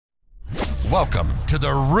Welcome to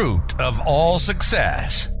the root of all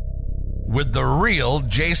success with the real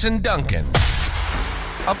Jason Duncan,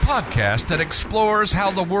 a podcast that explores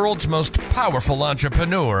how the world's most powerful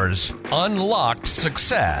entrepreneurs unlocked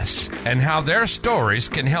success and how their stories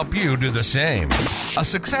can help you do the same. A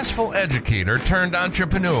successful educator turned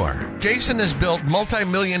entrepreneur, Jason has built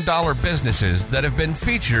multi-million-dollar businesses that have been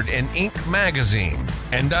featured in Inc. magazine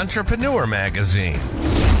and Entrepreneur magazine.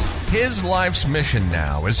 His life's mission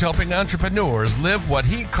now is helping entrepreneurs live what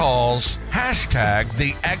he calls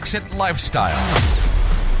 #the exit lifestyle.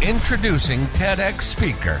 Introducing TEDx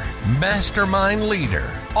speaker, mastermind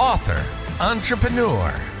leader, author,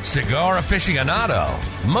 entrepreneur, cigar aficionado,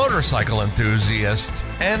 motorcycle enthusiast,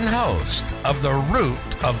 and host of The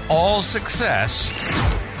Root of All Success,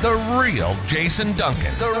 the real Jason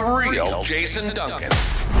Duncan. The real Jason Duncan.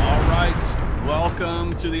 All right.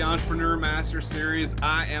 Welcome to the Entrepreneur Master Series.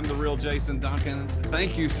 I am the real Jason Duncan.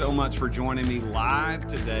 Thank you so much for joining me live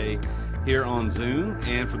today here on Zoom.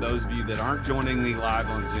 And for those of you that aren't joining me live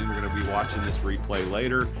on Zoom, you're going to be watching this replay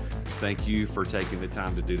later. Thank you for taking the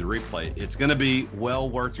time to do the replay. It's going to be well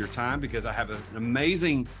worth your time because I have an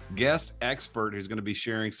amazing guest expert who's going to be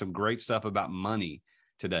sharing some great stuff about money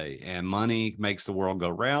today. And money makes the world go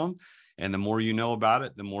round. And the more you know about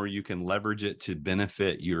it, the more you can leverage it to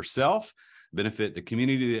benefit yourself, benefit the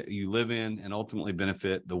community that you live in, and ultimately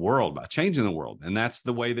benefit the world by changing the world. And that's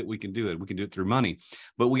the way that we can do it. We can do it through money,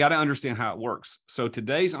 but we got to understand how it works. So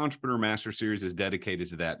today's Entrepreneur Master Series is dedicated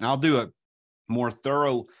to that. And I'll do a more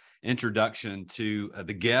thorough introduction to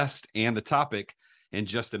the guest and the topic in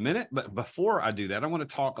just a minute. But before I do that, I want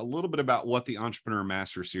to talk a little bit about what the Entrepreneur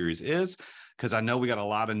Master Series is, because I know we got a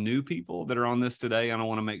lot of new people that are on this today. And I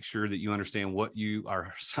want to make sure that you understand what you've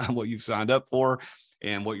signed up for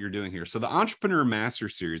and what you're doing here. So the Entrepreneur Master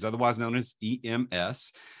Series, otherwise known as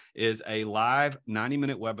EMS, is a live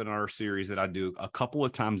 90-minute webinar series that I do a couple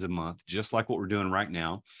of times a month, just like what we're doing right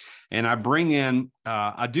now. And I bring in,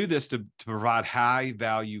 I do this to provide high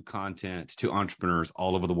value content to entrepreneurs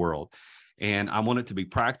all over the world. And I want it to be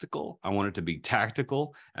practical, I want it to be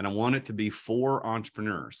tactical, and I want it to be for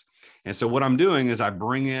entrepreneurs. And so what I'm doing is I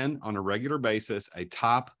bring in on a regular basis a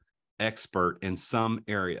top expert in some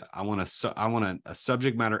area. I want a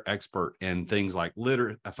subject matter expert in things like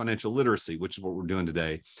financial literacy, which is what we're doing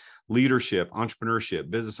today, leadership, entrepreneurship,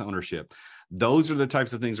 business ownership. Those are the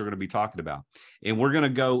types of things we're going to be talking about. And we're going to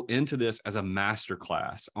go into this as a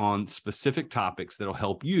masterclass on specific topics that'll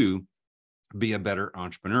help you be a better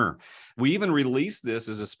entrepreneur. We even released this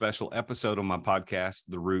as a special episode on my podcast,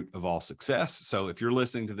 The Root of All Success. So if you're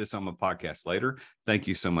listening to this on my podcast later, thank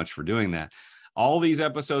you so much for doing that. All these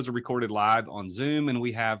episodes are recorded live on Zoom, and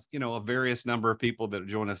we have, a various number of people that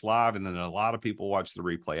join us live, and then a lot of people watch the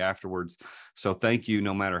replay afterwards. So thank you,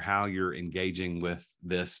 no matter how you're engaging with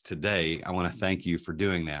this today. I want to thank you for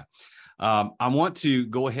doing that. I want to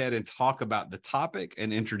go ahead and talk about the topic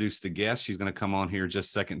and introduce the guest. She's going to come on here just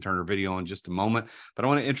a second, turn her video on in just a moment. But I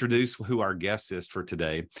want to introduce who our guest is for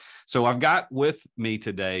today. So I've got with me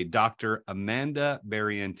today Dr. Amanda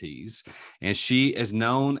Barrientos, and she is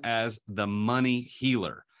known as the Money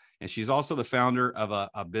Healer. And she's also the founder of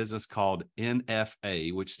a business called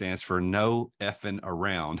NFA, which stands for No Effing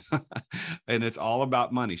Around. And it's all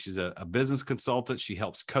about money. She's a business consultant. She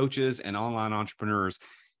helps coaches and online entrepreneurs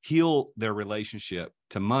heal their relationship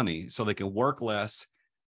to money so they can work less,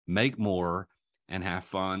 make more, and have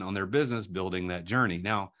fun on their business building that journey.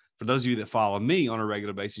 Now, for those of you that follow me on a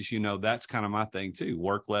regular basis, that's kind of my thing too.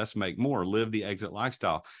 Work less, make more, live the exit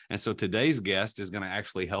lifestyle. And so today's guest is going to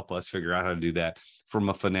actually help us figure out how to do that from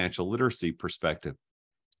a financial literacy perspective.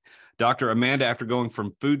 Dr. Amanda, after going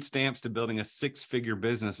from food stamps to building a six-figure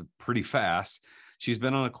business pretty fast, she's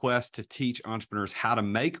been on a quest to teach entrepreneurs how to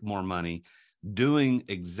make more money doing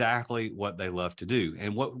exactly what they love to do.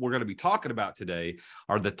 And what we're going to be talking about today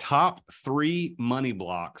are the top 3 money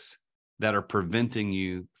blocks that are preventing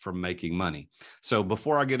you from making money. So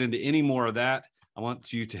before I get into any more of that, I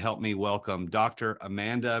want you to help me welcome Dr.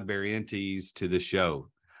 Amanda Barrientos to the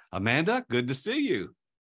show. Amanda, good to see you.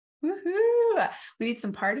 Woohoo! We need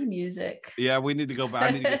some party music. Yeah, we need to go back. I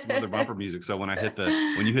need to get some other bumper music. So when you hit the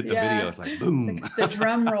video, it's like boom. It's like the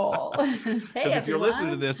drum roll. Because if you're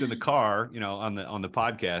listening to this in the car, on the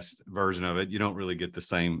podcast version of it, you don't really get the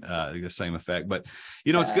same effect. But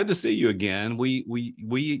it's good to see you again.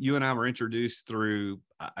 You and I were introduced through,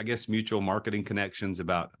 I guess, mutual marketing connections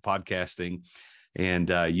about podcasting, and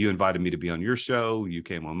you invited me to be on your show. You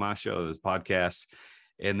came on my show, this podcast.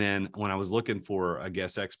 And then when I was looking for a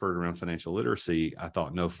guest expert around financial literacy, I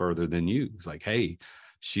thought no further than you. It's like, hey,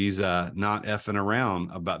 she's not effing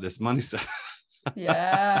around about this money stuff.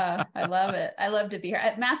 Yeah, I love it. I love to be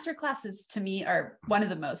here. Master classes to me are one of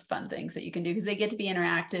the most fun things that you can do because they get to be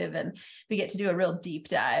interactive and we get to do a real deep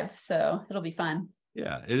dive. So it'll be fun.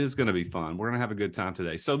 Yeah, it is going to be fun. We're going to have a good time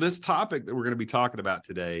today. So this topic that we're going to be talking about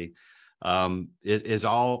today is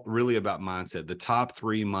all really about mindset, the top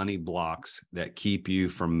 3 money blocks that keep you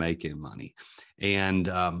from making money. And,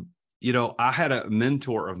 I had a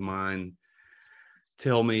mentor of mine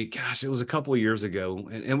tell me, gosh, it was a couple of years ago.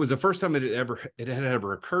 And it was the first time it had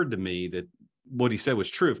ever occurred to me that what he said was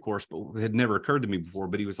true, of course, but it had never occurred to me before.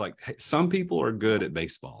 But he was like, hey, some people are good at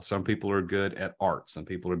baseball. Some people are good at art. Some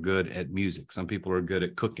people are good at music. Some people are good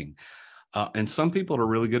at cooking. And some people are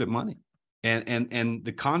really good at money. And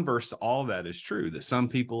the converse to all of that is true, that some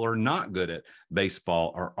people are not good at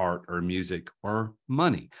baseball or art or music or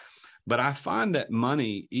money. But I find that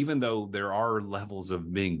money, even though there are levels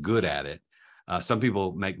of being good at it, some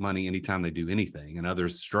people make money anytime they do anything and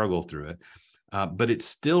others struggle through it. But it's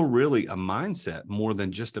still really a mindset more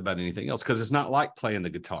than just about anything else, because it's not like playing the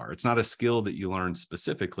guitar. It's not a skill that you learn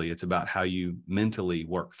specifically. It's about how you mentally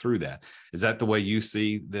work through that. Is that the way you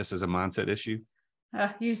see this as a mindset issue?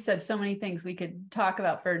 You said so many things we could talk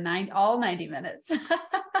about for all 90 minutes.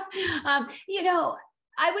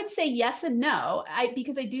 I would say yes and no,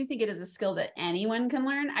 because I do think it is a skill that anyone can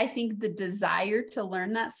learn. I think the desire to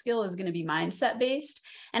learn that skill is going to be mindset based.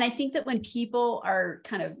 And I think that when people are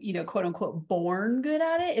kind of, quote unquote, born good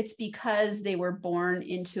at it, it's because they were born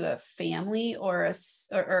into a family or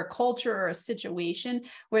a culture or a situation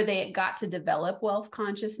where they got to develop wealth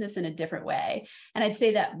consciousness in a different way. And I'd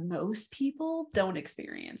say that most people don't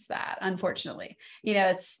experience that, unfortunately.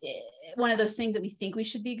 It's one of those things that we think we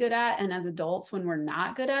should be good at. And as adults, when we're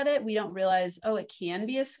not good at it, we don't realize, it can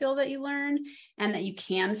be a skill that you learn and that you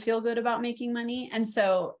can feel good about making money. And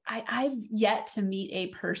so I've yet to meet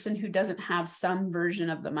a person who doesn't have some version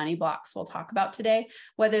of the money blocks we'll talk about today,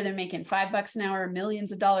 whether they're making $5 an hour,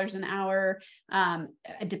 millions of dollars an hour,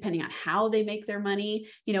 depending on how they make their money.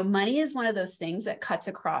 Money is one of those things that cuts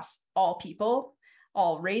across all people,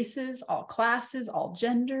 all races, all classes, all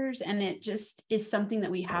genders. And it just is something that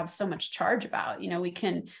we have so much charge about. We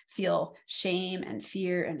can feel shame and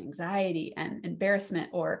fear and anxiety and embarrassment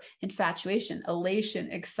or infatuation, elation,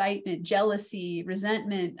 excitement, jealousy,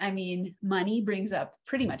 resentment. I mean, money brings up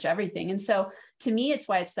pretty much everything. And so to me, it's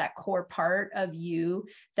why it's that core part of you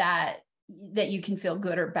that you can feel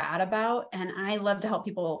good or bad about. And I love to help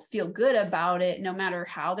people feel good about it, no matter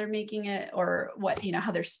how they're making it or what,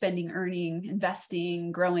 how they're spending, earning,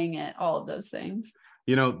 investing, growing it, all of those things.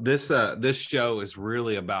 This show is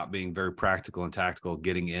really about being very practical and tactical,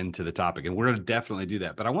 getting into the topic, and we're going to definitely do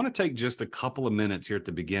that. But I want to take just a couple of minutes here at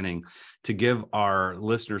the beginning to give our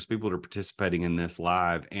listeners, people that are participating in this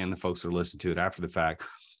live and the folks that are listening to it after the fact,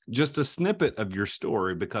 just a snippet of your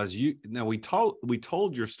story, because we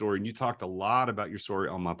told your story and you talked a lot about your story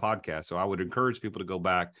on my podcast. So I would encourage people to go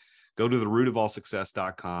back, go to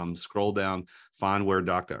therootofallsuccess.com, scroll down, find where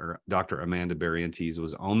Dr. Amanda Barrientos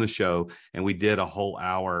was on the show. And we did a whole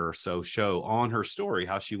hour or so show on her story,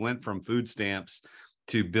 how she went from food stamps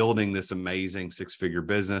to building this amazing 6-figure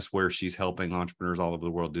business where she's helping entrepreneurs all over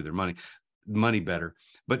the world do their money better.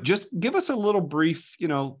 But just give us a little brief,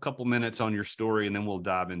 couple minutes on your story, and then we'll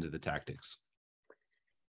dive into the tactics.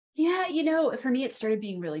 Yeah. For me, it started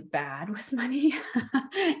being really bad with money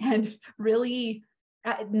and really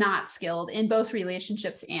not skilled in both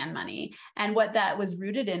relationships and money. And what that was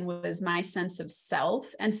rooted in was my sense of self.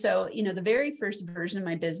 And so, the very first version of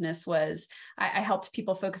my business was I helped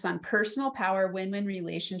people focus on personal power, win-win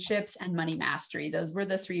relationships, and money mastery. Those were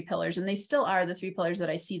the 3 pillars. And they still are the 3 pillars that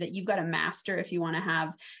I see that you've got to master if you want to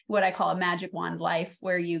have what I call a magic wand life,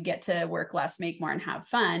 where you get to work less, make more, and have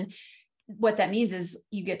fun. What that means is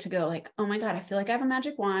you get to go like, oh my God, I feel like I have a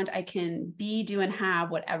magic wand. I can be, do, and have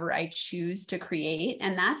whatever I choose to create.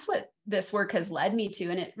 And that's what this work has led me to.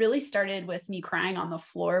 And it really started with me crying on the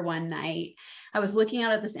floor one night. I was looking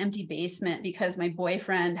out at this empty basement because my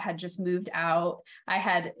boyfriend had just moved out. I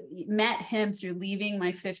had met him through leaving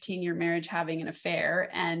my 15-year marriage, having an affair.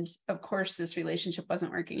 And of course, this relationship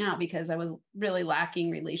wasn't working out because I was really lacking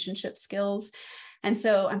relationship skills. And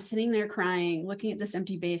so I'm sitting there crying, looking at this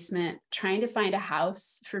empty basement, trying to find a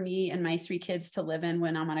house for me and my 3 kids to live in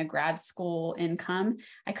when I'm on a grad school income.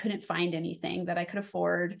 I couldn't find anything that I could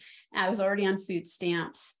afford. I was already on food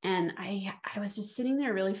stamps. And I was just sitting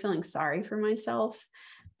there really feeling sorry for myself.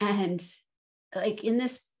 And like in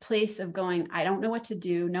this place of going, I don't know what to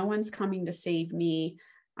do. No one's coming to save me.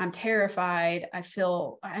 I'm terrified. I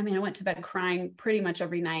went to bed crying pretty much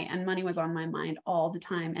every night, and money was on my mind all the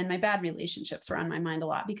time. And my bad relationships were on my mind a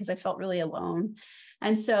lot because I felt really alone.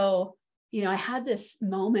 And so I had this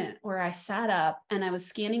moment where I sat up and I was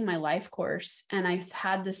scanning my life course, and I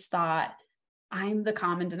had this thought, I'm the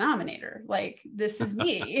common denominator. Like, this is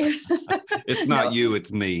me. It's not you,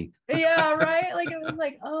 it's me. Yeah, right. Like, it was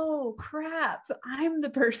like, oh crap, I'm the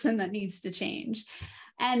person that needs to change.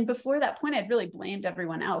 And before that point, I'd really blamed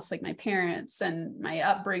everyone else, like my parents and my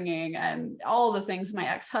upbringing and all the things, my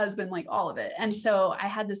ex-husband, like all of it. And so I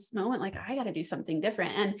had this moment, like, I got to do something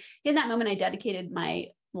different. And in that moment, I dedicated my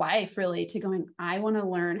life really to going, I want to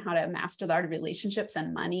learn how to master the art of relationships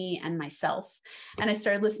and money and myself. And I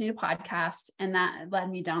started listening to podcasts, and that led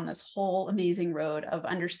me down this whole amazing road of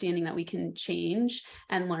understanding that we can change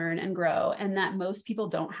and learn and grow, and that most people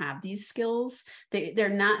don't have these skills. They're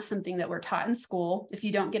not something that we're taught in school. If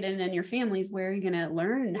you don't get it in your families, where are you going to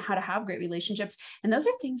learn how to have great relationships? And those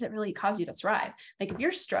are things that really cause you to thrive. Like, if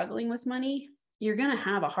you're struggling with money, you're going to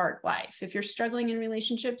have a hard life. If you're struggling in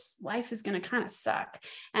relationships, life is going to kind of suck.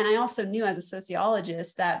 And I also knew as a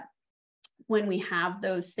sociologist that when we have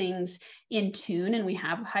those things in tune and we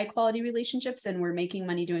have high quality relationships and we're making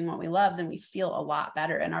money doing what we love, then we feel a lot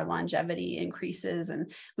better and our longevity increases,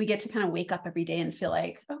 and we get to kind of wake up every day and feel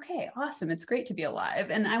like, okay, awesome. It's great to be alive.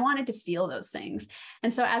 And I wanted to feel those things.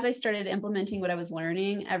 And so as I started implementing what I was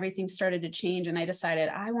learning, everything started to change. And I decided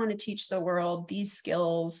I want to teach the world these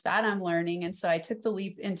skills that I'm learning. And so I took the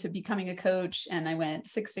leap into becoming a coach, and I went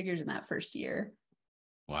 6 figures in that first year.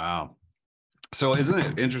 Wow. So isn't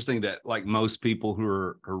it interesting that, like, most people who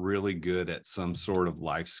are really good at some sort of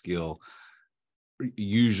life skill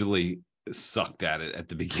usually sucked at it at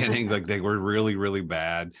the beginning? Like, they were really, really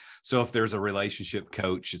bad. So if there's a relationship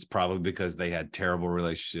coach, it's probably because they had terrible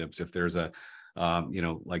relationships. If there's a,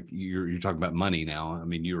 like you're talking about money now. I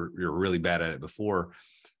mean, you're really bad at it before.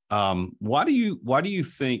 Why do you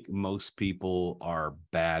think most people are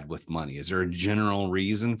bad with money? Is there a general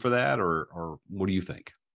reason for that, or what do you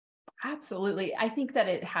think? Absolutely. I think that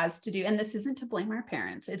it has to do, and this isn't to blame our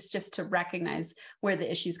parents, it's just to recognize where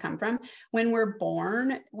the issues come from. When we're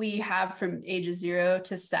born, we have from ages 0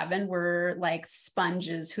 to 7, we're like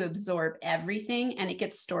sponges who absorb everything, and it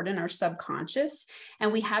gets stored in our subconscious.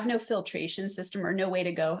 And we have no filtration system or no way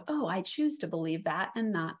to go, oh, I choose to believe that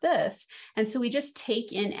and not this. And so we just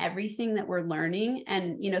take in everything that we're learning.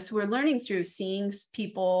 And, so we're learning through seeing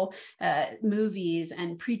people, movies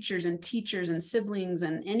and preachers and teachers and siblings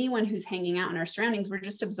and anyone who's hanging out in our surroundings. We're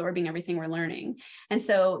just absorbing everything we're learning. And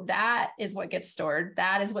so that is what gets stored.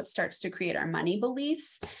 That is what starts to create our money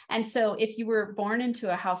beliefs. And so if you were born into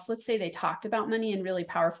a house, let's say they talked about money in really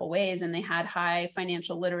powerful ways, and they had high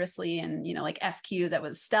financial literacy and, like FQ that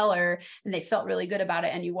was stellar, and they felt really good about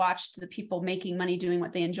it. And you watched the people making money doing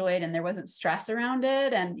what they enjoyed, and there wasn't stress around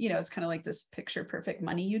it. And, it's kind of like this picture perfect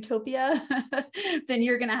money utopia, then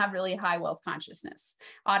you're going to have really high wealth consciousness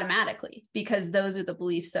automatically, because those are the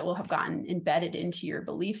beliefs that will have gotten embedded into your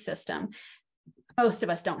belief system. Most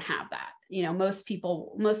of us don't have that.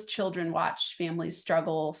 Most children watch families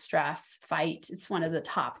struggle, stress, fight. It's one of the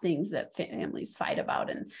top things that families fight about.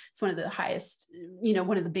 And it's one of the highest,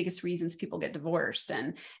 one of the biggest reasons people get divorced,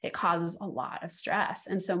 and it causes a lot of stress.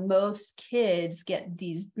 And so most kids get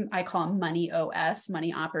these, I call them money OS,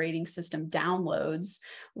 money operating system downloads,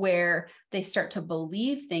 where they start to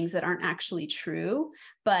believe things that aren't actually true,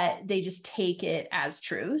 but they just take it as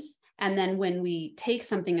truth. And then when we take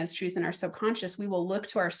something as truth in our subconscious, we will look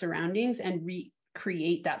to our surroundings and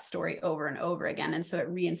recreate that story over and over again. And so it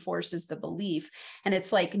reinforces the belief. And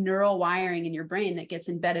it's like neural wiring in your brain that gets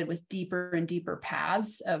embedded with deeper and deeper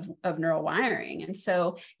paths of neural wiring. And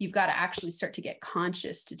so you've got to actually start to get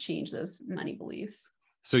conscious to change those money beliefs.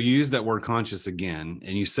 So you use that word conscious again,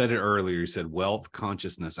 and you said it earlier. You said wealth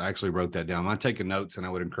consciousness. I actually wrote that down. I'm taking notes, and I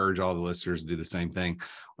would encourage all the listeners to do the same thing.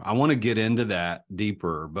 I want to get into that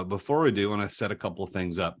deeper, but before we do, I want to set a couple of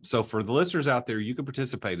things up. So for the listeners out there, you can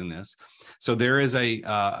participate in this. So there is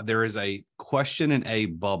a question and a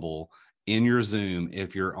bubble in your Zoom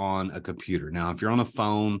if you're on a computer. Now, if you're on a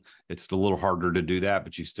phone, it's a little harder to do that,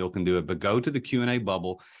 but you still can do it. But go to the Q&A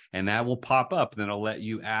bubble, and that will pop up. Then I'll let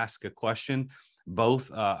you ask a question. Both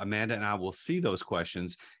Amanda and I will see those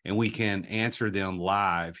questions, and we can answer them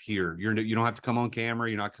live here. You don't have to come on camera.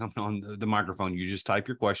 You're not coming on the microphone. You just type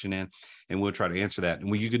your question in, and we'll try to answer that.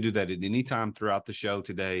 And you can do that at any time throughout the show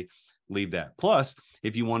today. Leave that. Plus,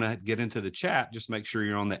 if you want to get into the chat, just make sure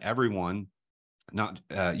you're on the everyone.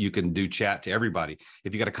 You can do chat to everybody.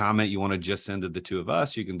 If you got a comment you want to just send to the two of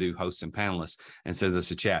us, you can do hosts and panelists and send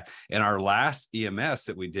us a chat. In our last EMS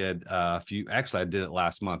that we did I did it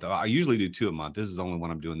last month. I usually do 2 a month. This is the only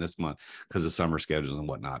one I'm doing this month because of summer schedules and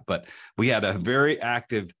whatnot. But we had a very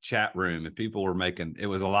active chat room, and people were it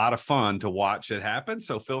was a lot of fun to watch it happen.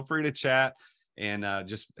 So feel free to chat And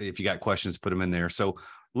just if you got questions, put them in there. So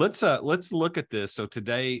let's look at this. So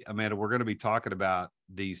today, Amanda, we're going to be talking about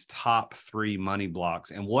these top 3 money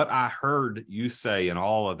blocks. And what I heard you say and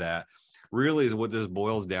all of that really is what this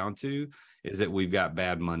boils down to, is that we've got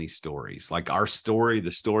bad money stories. Like our story,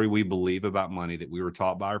 the story we believe about money that we were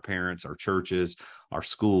taught by our parents, our churches, our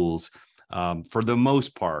schools. For the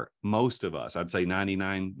most part, most of us, I'd say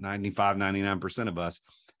 99% of us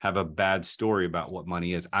have a bad story about what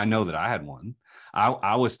money is. I know that I had one.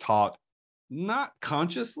 I was taught, not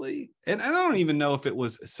consciously, and I don't even know if it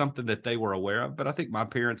was something that they were aware of, but I think my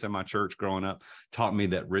parents and my church growing up taught me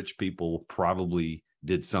that rich people probably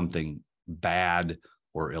did something bad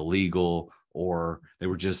or illegal, or they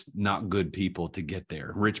were just not good people to get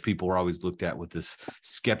there. Rich people were always looked at with this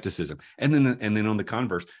skepticism. And then on the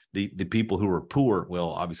converse, the people who were poor, well,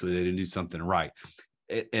 obviously they didn't do something right.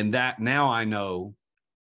 And that now I know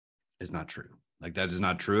is not true. Like that is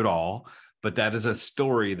not true at all. But that is a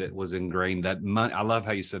story that was ingrained. That money, I love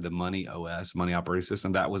how you said the money OS, money operating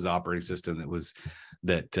system. That was the operating system that was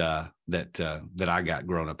that I got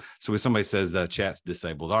growing up. So when somebody says the chat's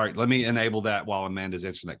disabled, all right, let me enable that while Amanda's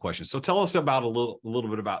answering that question. So tell us about a little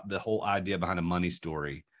bit about the whole idea behind a money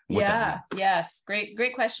story. Yes,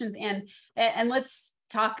 great questions, and let's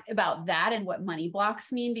talk about that and what money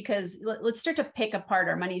blocks mean, because let's start to pick apart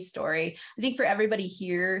our money story. I think for everybody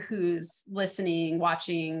here who's listening,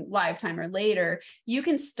 watching live time or later, you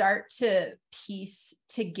can start to piece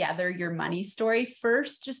together your money story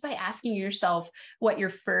first just by asking yourself what your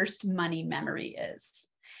first money memory is.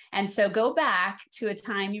 And so go back to a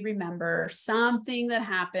time you remember, something that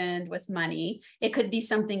happened with money. It could be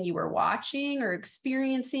something you were watching or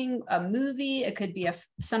experiencing, a movie. It could be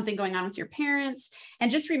something going on with your parents.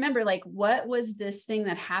 And just remember, like, what was this thing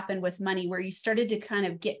that happened with money where you started to kind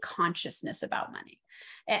of get consciousness about money?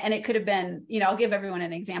 And it could have been, I'll give everyone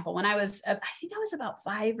an example. When I think I was about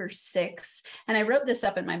 5 or 6, and I wrote this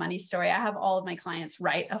up in my money story. I have all of my clients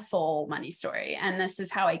write a full money story. And this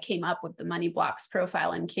is how I came up with the money blocks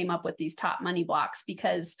profile and came up with these top money blocks,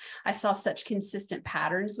 because I saw such consistent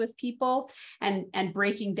patterns with people, and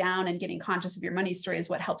breaking down and getting conscious of your money story is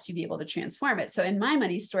what helps you be able to transform it. So in my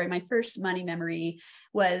money story, my first money memory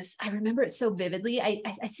was, I remember it so vividly. I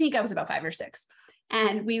think I was about 5 or 6.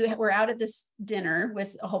 And we were out at this dinner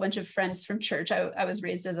with a whole bunch of friends from church. I was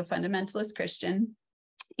raised as a fundamentalist Christian,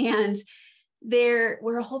 and there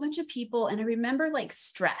were a whole bunch of people. And I remember like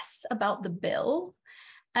stress about the bill.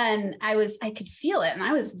 And I could feel it. And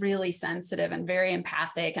I was really sensitive and very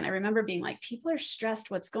empathic. And I remember being like, people are stressed.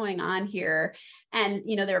 What's going on here? And,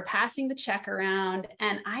 they were passing the check around,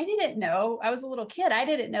 and I didn't know, I was a little kid. I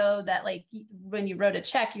didn't know that, like, when you wrote a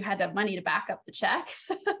check, you had to have money to back up the check.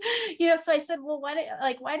 So I said, well,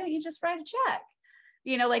 why don't you just write a check?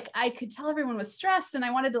 Like I could tell everyone was stressed, and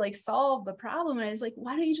I wanted to like solve the problem. And I was like,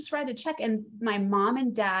 why don't you just write a check? And my mom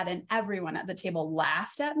and dad and everyone at the table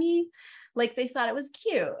laughed at me. Like they thought it was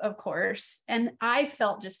cute, of course. And I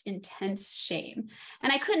felt just intense shame. And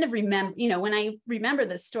I couldn't have remembered, when I remember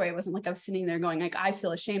this story, it wasn't like I was sitting there going like, I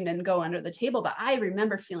feel ashamed and go under the table. But I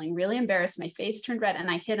remember feeling really embarrassed. My face turned red, and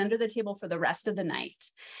I hid under the table for the rest of the night.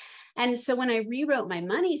 And so when I rewrote my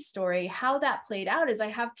money story, how that played out is I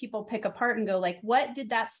have people pick apart and go like, what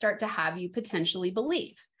did that start to have you potentially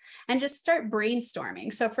believe? And just start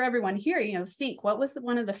brainstorming. So for everyone here, think, what was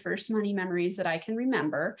one of the first money memories that I can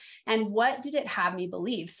remember? And what did it have me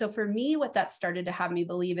believe? So for me, what that started to have me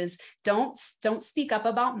believe is don't speak up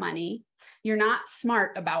about money. You're not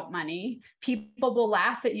smart about money. People will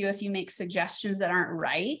laugh at you if you make suggestions that aren't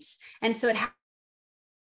right. And so it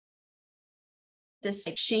this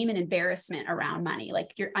like shame and embarrassment around money.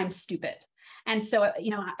 Like I'm stupid. And so,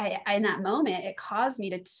 I in that moment, it caused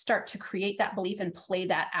me to start to create that belief and play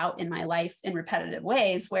that out in my life in repetitive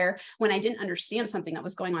ways, where when I didn't understand something that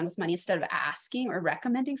was going on with money, instead of asking or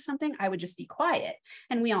recommending something, I would just be quiet.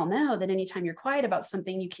 And we all know that anytime you're quiet about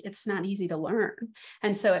something, it's not easy to learn.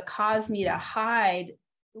 And so it caused me to hide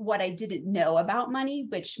what I didn't know about money,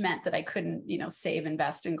 which meant that I couldn't, save,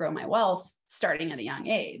 invest, and grow my wealth starting at a young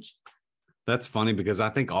age. That's funny, because I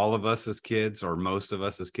think all of us as kids, or most of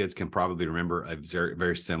us as kids, can probably remember a very,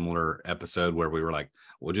 very similar episode where we were like,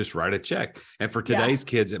 we'll just write a check. And for today's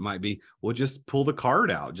kids, it might be, we'll just pull the card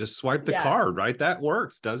out, just swipe the card, right? That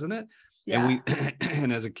works, doesn't it? Yeah.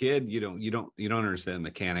 And as a kid, you don't understand the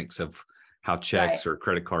mechanics of how checks or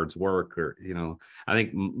credit cards work, or, I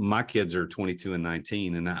think my kids are 22 and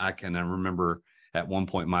 19. And I remember at one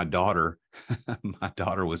point, my daughter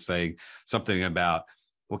was saying something about,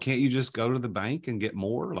 well, can't you just go to the bank and get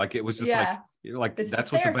more? Like, it was just like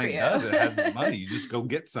that's what the bank does. It has money. You just go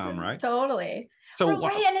get some, right? Totally. So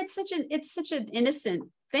right. And it's such an innocent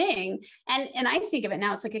thing. And I think of it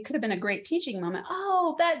now, it's like, it could have been a great teaching moment.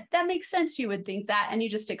 Oh, that makes sense. You would think that, and you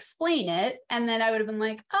just explain it. And then I would have been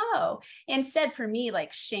like, oh, instead for me,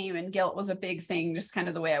 like shame and guilt was a big thing, just kind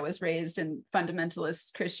of the way I was raised in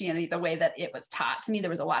fundamentalist Christianity, the way that it was taught to me, there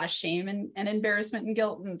was a lot of shame and embarrassment and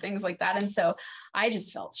guilt and things like that. And so I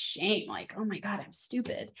just felt shame, like, oh my God, I'm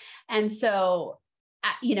stupid. And so,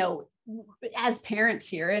 as parents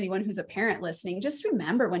here, anyone who's a parent listening, just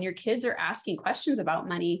remember, when your kids are asking questions about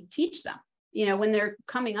money, teach them. When they're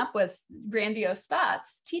coming up with grandiose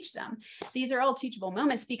thoughts, teach them. These are all teachable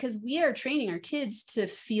moments, because we are training our kids to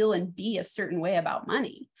feel and be a certain way about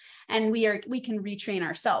money. And we can retrain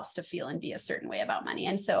ourselves to feel and be a certain way about money.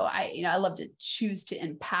 And so I love to choose to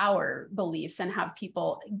empower beliefs and have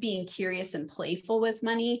people being curious and playful with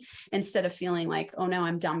money, instead of feeling like, oh no,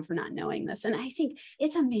 I'm dumb for not knowing this. And I think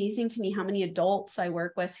it's amazing to me how many adults I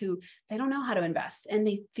work with who they don't know how to invest, and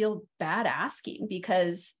they feel bad asking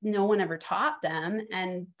because no one ever taught them,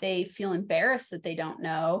 and they feel embarrassed that they don't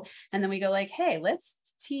know. And then we go like, hey, let's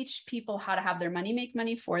teach people how to have their money make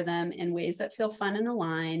money for them in ways that feel fun and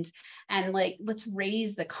aligned. And like, let's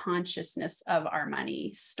raise the consciousness of our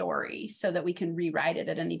money story so that we can rewrite it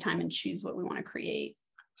at any time and choose what we want to create.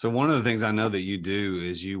 So one of the things I know that you do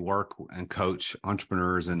is you work and coach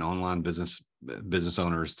entrepreneurs and online business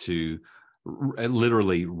owners to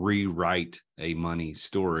literally rewrite a money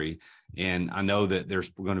story. And I know that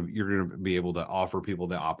you're going to be able to offer people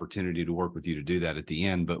the opportunity to work with you to do that at the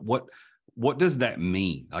end. But what does that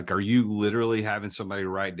mean? Like, are you literally having somebody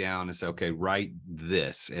write down and say, okay, write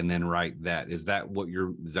this and then write that? Is that what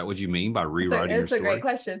you mean by rewriting your story? It's a great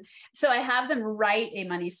question. So I have them write a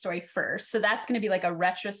money story first. So that's going to be like a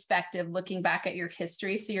retrospective, looking back at your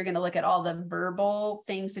history. So you're going to look at all the verbal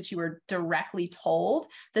things that you were directly told,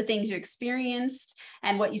 the things you experienced,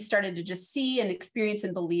 and what you started to just see and experience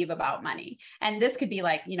and believe about money. And this could be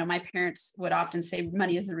like, my parents would often say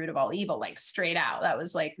money is the root of all evil, like straight out. That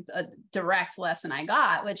was like a direct lesson I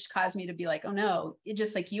got, which caused me to be like, oh no,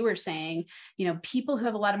 just like you were saying, people who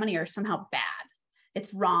have a lot of money are somehow bad.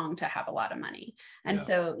 It's wrong to have a lot of money. And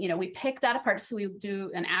so, we pick that apart. So we do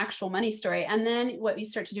an actual money story. And then what we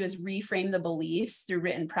start to do is reframe the beliefs through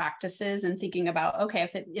written practices and thinking about, okay,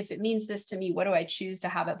 if it means this to me, what do I choose to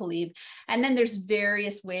have it believe? And then there's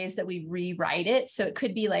various ways that we rewrite it. So it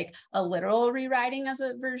could be like a literal rewriting as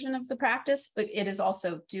a version of the practice, but it is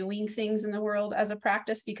also doing things in the world as a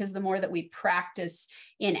practice, because the more that we practice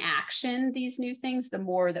in action these new things, the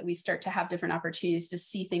more that we start to have different opportunities to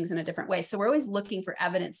see things in a different way. So we're always looking for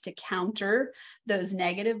evidence to counter those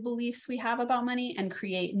negative beliefs we have about money and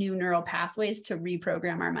create new neural pathways to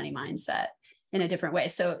reprogram our money mindset in a different way.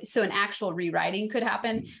 So an actual rewriting could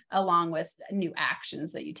happen along with new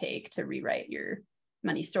actions that you take to rewrite your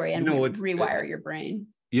money story and rewire your brain.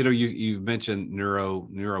 You mentioned neuro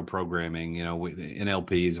programming.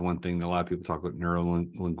 NLP is one thing that a lot of people talk about, neuro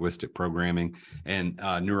linguistic programming, and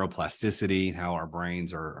neuroplasticity, how our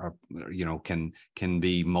brains are can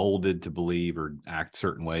be molded to believe or act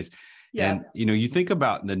certain ways. Yeah. And you think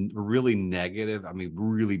about the really negative,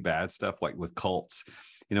 really bad stuff, like with cults.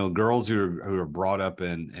 Girls who are brought up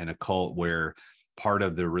in a cult where part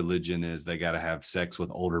of their religion is they got to have sex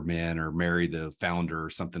with older men or marry the founder or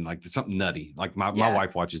something nutty. Like my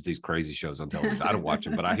wife watches these crazy shows on television. I don't watch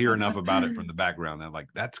them, but I hear enough about it from the background. I'm like,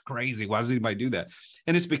 that's crazy. Why does anybody do that?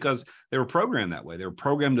 And it's because they were programmed that way. They were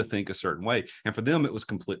programmed to think a certain way. And for them, it was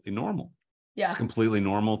completely normal. Yeah. It's completely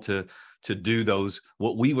normal to do those,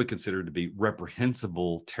 what we would consider to be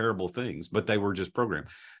reprehensible, terrible things, but they were just programmed.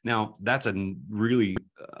 Now, that's a really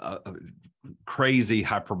crazy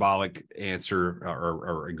hyperbolic answer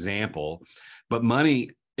or example, but money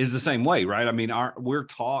is the same way, right? We're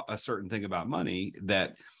taught a certain thing about money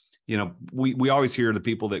that, we always hear the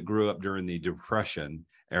people that grew up during the Depression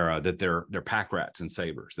era that they're pack rats and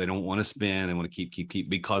savers. They don't want to spend. They want to keep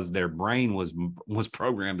because their brain was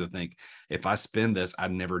programmed to think, if I spend this, I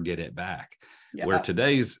never get it back. Yeah. Where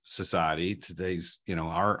today's society,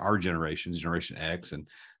 our generations, Generation X and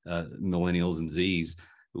millennials and Zs,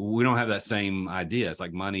 we don't have that same idea. It's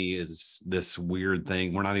like money is this weird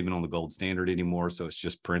thing. We're not even on the gold standard anymore. So it's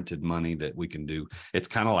just printed money that we can do. It's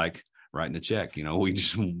kind of like writing a check, we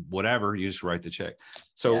just, whatever, you just write the check.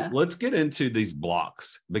 So let's get into these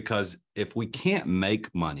blocks, because if we can't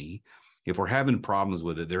make money, if we're having problems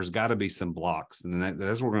with it, there's got to be some blocks. And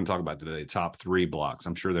that's what we're going to talk about today, the top 3 blocks.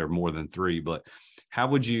 I'm sure there are more than 3, but how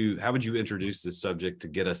would you introduce this subject to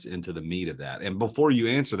get us into the meat of that? And before you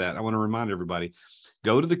answer that, I want to remind everybody,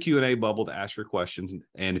 go to the Q&A bubble to ask your questions.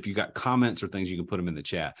 And if you got comments or things, you can put them in the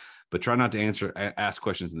chat. but try not to ask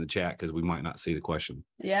questions in the chat because we might not see the question.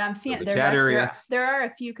 Yeah, I'm seeing so it. the chat area. There are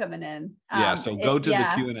a few coming in. So go to the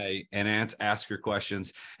Q&A and ask your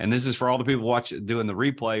questions. And this is for all the people doing the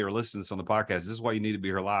replay or listening to this on the podcast. This is why you need to be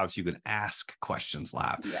here live, so you can ask questions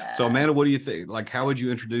live. Yes. So Amanda, what do you think? Like, how would you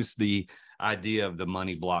introduce the idea of the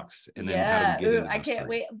money blocks, and then how do we get into I can't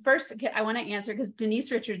wait. First, I want to answer because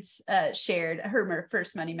Denise Richards shared her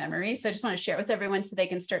first money memory. So I just want to share it with everyone so they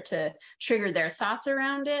can start to trigger their thoughts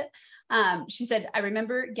around it. She said, I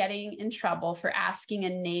remember getting in trouble for asking a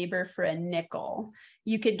neighbor for a nickel.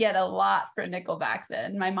 You could get a lot for a nickel back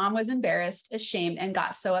then. My mom was embarrassed, ashamed, and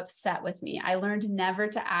got so upset with me. I learned never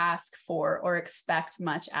to ask for or expect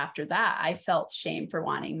much after that. I felt shame for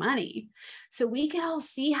wanting money. So we can all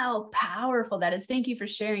see how powerful that is. Thank you for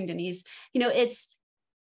sharing, Denise. It's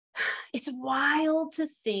wild to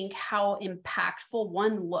think how impactful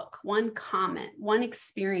one look, one comment, one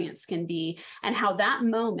experience can be, and how that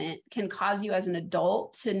moment can cause you as an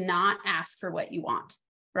adult to not ask for what you want,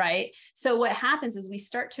 right? So what happens is we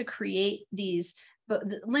start to create these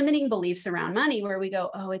limiting beliefs around money where we go,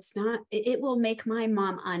 oh, it will make my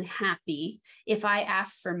mom unhappy if I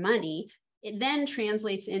ask for money. It then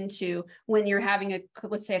translates into when you're having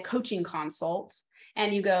let's say a coaching consult,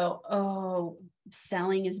 and you go, oh,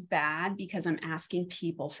 selling is bad because I'm asking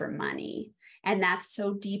people for money. And that's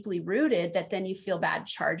so deeply rooted that then you feel bad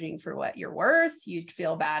charging for what you're worth. You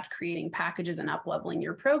feel bad creating packages and up-leveling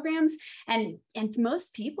your programs. And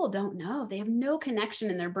most people don't know. They have no connection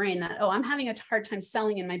in their brain that, oh, I'm having a hard time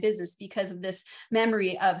selling in my business because of this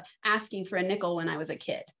memory of asking for a nickel when I was a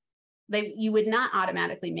kid. You would not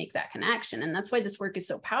automatically make that connection. And that's why this work is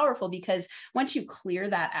so powerful, because once you clear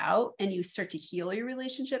that out and you start to heal your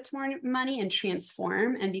relationship to money and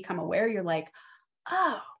transform and become aware, you're like,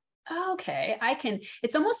 oh, okay,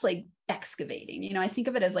 it's almost like excavating. I think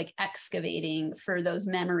of it as like excavating for those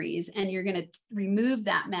memories, and you're going to remove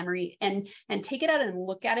that memory and take it out and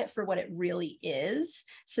look at it for what it really is,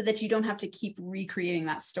 so that you don't have to keep recreating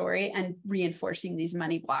that story and reinforcing these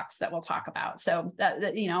money blocks that we'll talk about. So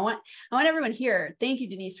I want everyone here. Thank you,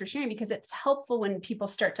 Denise, for sharing, because it's helpful when people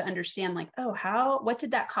start to understand, like, oh, what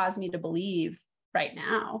did that cause me to believe right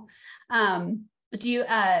now? Do you,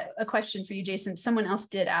 a question for you, Jason? Someone else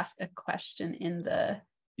did ask a question in the.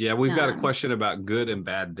 Yeah, we've got a question about good and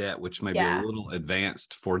bad debt, which may be a little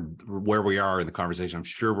advanced for where we are in the conversation. I'm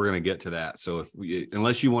sure we're going to get to that. So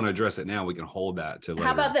unless you want to address it now, we can hold that to later.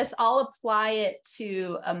 How about this? I'll apply it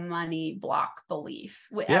to a money block belief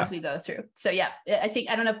as we go through. So I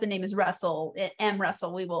don't know if the name is Russell,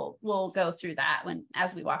 Russell. We'll go through that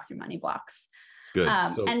as we walk through money blocks. Good.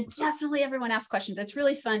 And definitely everyone asks questions. It's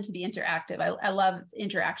really fun to be interactive. I love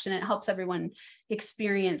interaction. It helps everyone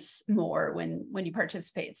experience more when you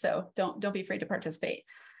participate. So don't be afraid to participate.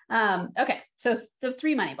 Okay, so the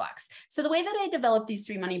 3 money blocks. So the way that I developed these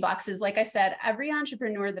 3 money blocks is, like I said, every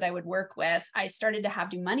entrepreneur that I would work with, I started to have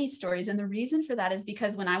do money stories. And the reason for that is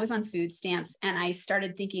because when I was on food stamps and I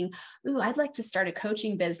started thinking, ooh, I'd like to start a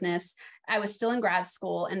coaching business, I was still in grad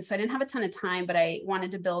school. And so I didn't have a ton of time, but I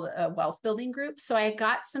wanted to build a wealth building group. So I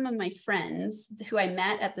got some of my friends who I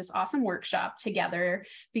met at this awesome workshop together,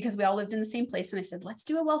 because we all lived in the same place. And I said, let's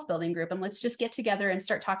do a wealth building group and let's just get together and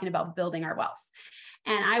start talking about building our wealth.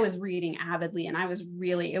 And I was reading avidly, and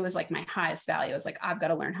it was like my highest value. I was like, I've got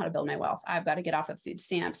to learn how to build my wealth. I've got to get off of food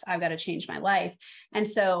stamps. I've got to change my life. And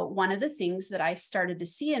so one of the things that I started to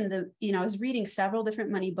see I was reading several different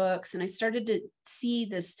money books, and I started to see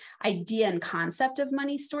this idea and concept of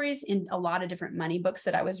money stories in a lot of different money books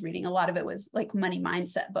that I was reading. A lot of it was like money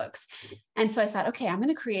mindset books. And so I thought, okay, I'm going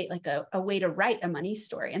to create like a way to write a money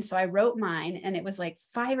story. And so I wrote mine, and it was like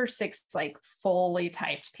 5 or 6 like fully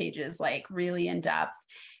typed pages, like really in depth.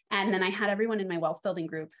 And then I had everyone in my wealth building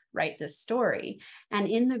group write this story. And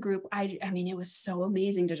in the group, I mean, it was so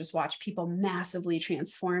amazing to just watch people massively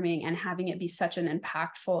transforming and having it be such an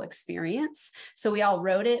impactful experience. So we all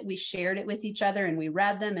wrote it, we shared it with each other, and we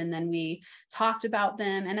read them, and then we talked about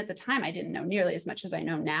them. And at the time, I didn't know nearly as much as I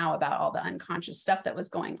know now about all the unconscious stuff that was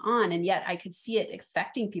going on. And yet I could see it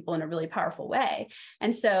affecting people in a really powerful way.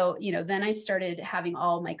 And so, then I started having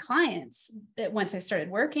all my clients, once I started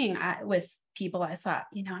working with people, I thought,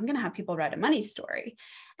 I'm going to have people write a money story.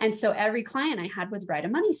 And so every client I had would write a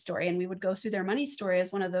money story, and we would go through their money story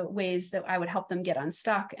as one of the ways that I would help them get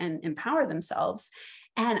unstuck and empower themselves.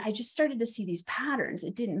 And I just started to see these patterns.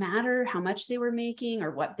 It didn't matter how much they were making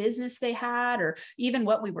or what business they had, or even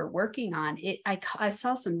what we were working on. I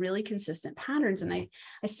saw some really consistent patterns. And I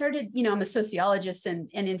started, I'm a sociologist, and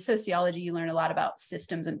in sociology, you learn a lot about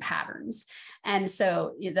systems and patterns. And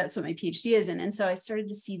so that's what my PhD is in. And so I started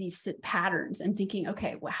to see these patterns and thinking,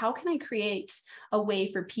 okay, well, how can I create a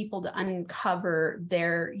way for people to uncover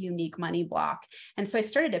their unique money block? And so I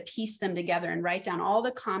started to piece them together and write down all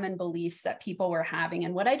the common beliefs that people were having.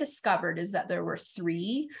 And what I discovered is that there were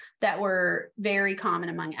 3 that were very common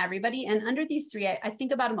among everybody. And under these 3, I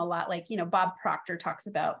think about them a lot. Like, Bob Proctor talks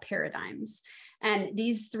about paradigms. And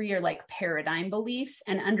these 3 are like paradigm beliefs.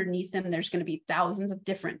 And underneath them, there's going to be thousands of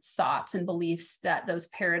different thoughts and beliefs that those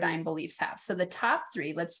paradigm beliefs have. So the top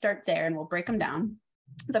 3, let's start there and we'll break them down.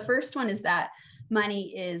 The first one is that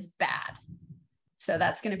money is bad. So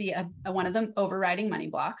that's going to be one of the overriding money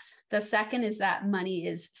blocks. The second is that money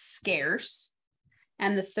is scarce.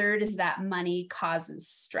 And the third is that money causes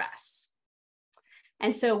stress.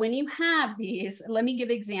 And so when you have these, let me give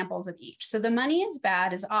examples of each. So the money is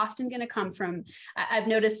bad is often going to come from, I've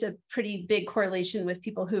noticed a pretty big correlation with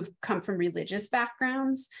people who've come from religious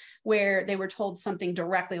backgrounds, where they were told something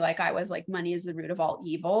directly, like I was, like, money is the root of all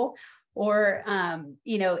evil. Or,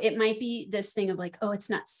 it might be this thing of like, oh, it's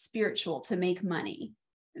not spiritual to make money.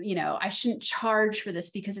 I shouldn't charge for this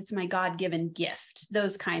because it's my God-given gift.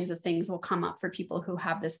 Those kinds of things will come up for people who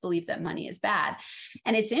have this belief that money is bad.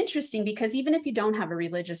 And it's interesting because even if you don't have a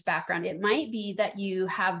religious background, it might be that you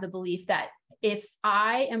have the belief that if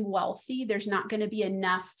I am wealthy, there's not going to be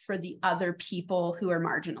enough for the other people who are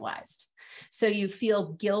marginalized. So you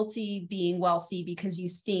feel guilty being wealthy because you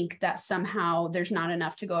think that somehow there's not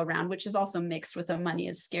enough to go around, which is also mixed with a money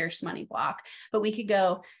is scarce money block. But we could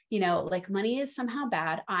go, like, money is somehow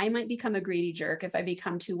bad. I might become a greedy jerk if I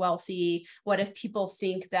become too wealthy. What if people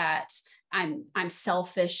think that I'm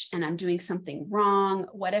selfish and I'm doing something wrong?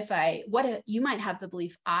 What if you might have the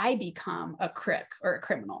belief I become a crook or a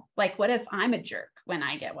criminal? Like, what if I'm a jerk when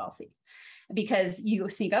I get wealthy? Because you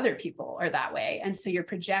think other people are that way. And so you're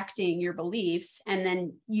projecting your beliefs, and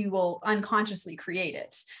then you will unconsciously create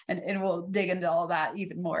it. And we'll dig into all that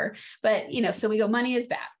even more. But, so we go, money is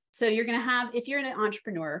bad. So you're going to have, if you're an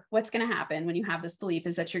entrepreneur, what's going to happen when you have this belief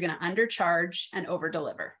is that you're going to undercharge and over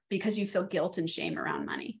deliver because you feel guilt and shame around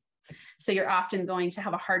money. So you're often going to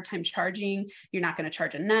have a hard time charging. You're not going to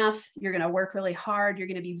charge enough. You're going to work really hard. You're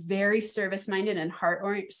going to be very service-minded and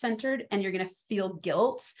heart-centered, and you're going to feel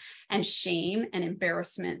guilt and shame and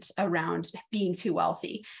embarrassment around being too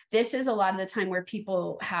wealthy. This is a lot of the time where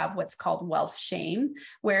people have what's called wealth shame,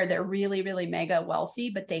 where they're really, really mega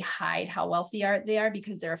wealthy, but they hide how wealthy they are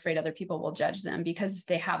because they're afraid other people will judge them because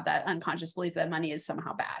they have that unconscious belief that money is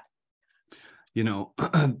somehow bad.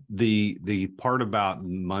 The part about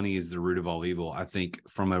money is the root of all evil, I think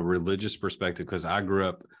from a religious perspective, because I grew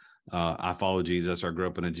up, I follow Jesus, or I grew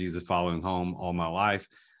up in a Jesus following home all my life.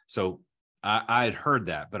 So I had heard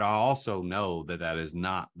that, but I also know that that is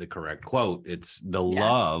not the correct quote. It's the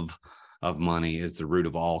love of money is the root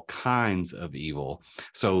of all kinds of evil.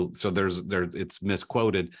 So it's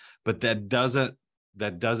misquoted, but that doesn't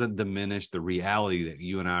diminish the reality that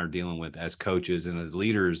you and I are dealing with as coaches and as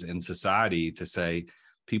leaders in society, to say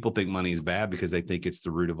people think money is bad because they think it's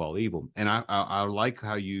the root of all evil. And I like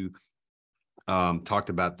how you talked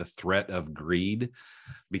about the threat of greed,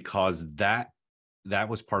 because that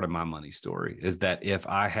was part of my money story, is that if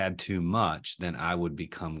I had too much, then I would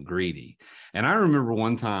become greedy. And I remember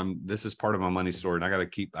one time, this is part of my money story, and I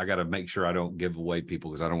got to make sure I don't give away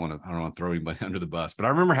people, because I don't want to throw anybody under the bus. But I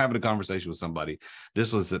remember having a conversation with somebody,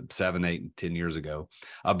 this was 7, 8, and 10 years ago,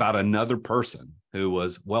 about another person who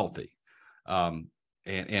was wealthy.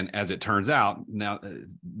 And as it turns out, now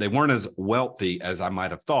they weren't as wealthy as I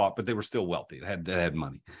might have thought, but they were still wealthy. They had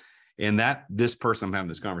money. And this person I'm having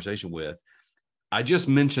this conversation with, I just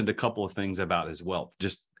mentioned a couple of things about his wealth,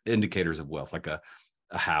 just indicators of wealth, like a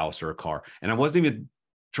house or a car. And I wasn't even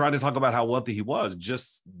trying to talk about how wealthy he was,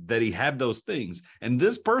 just that he had those things. And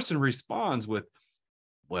this person responds with,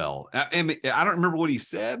 well, I mean, I don't remember what he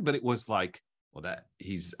said, but it was like, well, that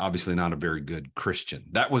he's obviously not a very good Christian.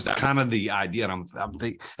 That was kind of the idea. And I'm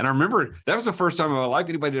thinking, and I remember that was the first time in my life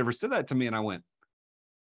anybody ever said that to me. And I went,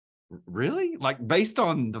 really? Like, based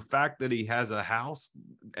on the fact that he has a house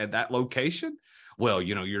at that location? Well,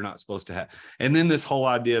 you're not supposed to have. And then this whole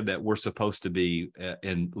idea that we're supposed to be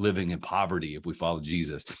living in poverty if we follow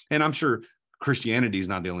Jesus. And I'm sure Christianity is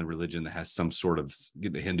not the only religion that has some sort of,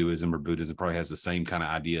 Hinduism or Buddhism probably has the same kind of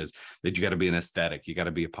ideas, that you got to be an aesthetic. You got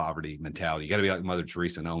to be a poverty mentality. You got to be like Mother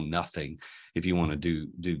Teresa and own nothing if you want to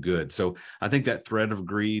do good. So I think that thread of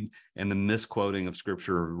greed and the misquoting of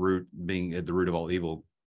scripture being at the root of all evil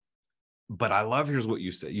But I love, here's what you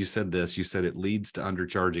said. You said this, you said it leads to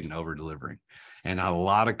undercharging and over delivering. And a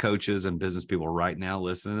lot of coaches and business people right now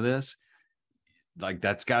listening to this, like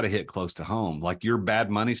that's got to hit close to home. Like your bad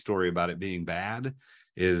money story about it being bad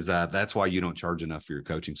is that's why you don't charge enough for your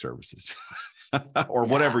coaching services or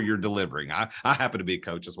whatever you're delivering. I happen to be a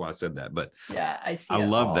coach. That's why I said that, but yeah, I see I it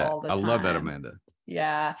love that. all the I time. love that, Amanda.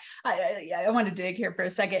 Yeah. I want to dig here for a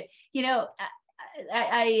second.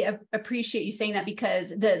 I appreciate you saying that,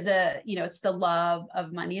 because it's the love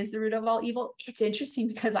of money is the root of all evil. It's interesting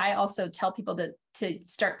because I also tell people to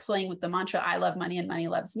start playing with the mantra, I love money and money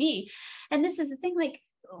loves me. And this is the thing, like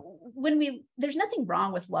there's nothing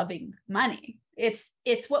wrong with loving money.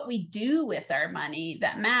 It's what we do with our money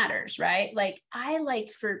that matters, right? Like I like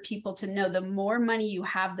for people to know the more money you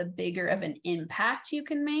have, the bigger of an impact you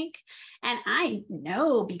can make. And I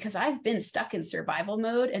know, because I've been stuck in survival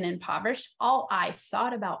mode and impoverished, all I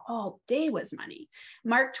thought about all day was money.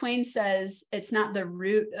 Mark Twain says it's not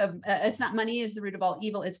money is the root of all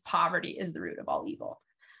evil. It's poverty is the root of all evil.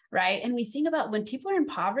 Right. And we think about when people are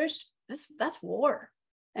impoverished, that's war.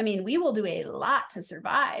 I mean, we will do a lot to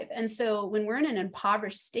survive. And so when we're in an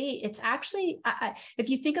impoverished state, it's actually, if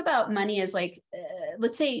you think about money as like,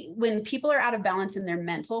 let's say when people are out of balance in their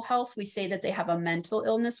mental health, we say that they have a mental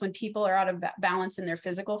illness. When people are out of balance in their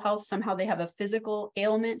physical health, somehow they have a physical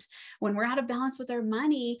ailment. When we're out of balance with our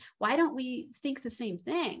money, why don't we think the same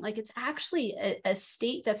thing? Like it's actually a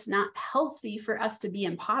state that's not healthy for us to be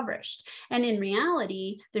impoverished. And in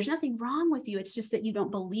reality, there's nothing wrong with you. It's just that you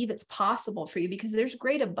don't believe it's possible for you, because there's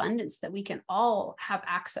great abundance that we can all have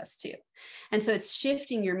access to. And so it's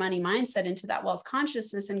shifting your money mindset into that wealth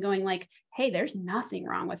consciousness and going like, hey, there's nothing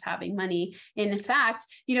wrong with having money. And in fact,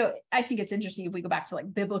 I think it's interesting if we go back to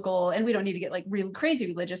like biblical, and we don't need to get like real crazy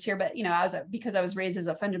religious here, but because I was raised as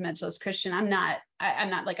a fundamentalist Christian, I'm not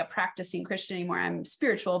like a practicing Christian anymore. I'm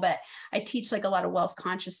spiritual, but I teach like a lot of wealth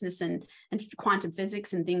consciousness and quantum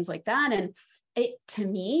physics and things like that. And to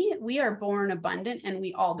me, we are born abundant and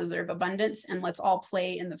we all deserve abundance, and let's all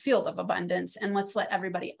play in the field of abundance, and let's let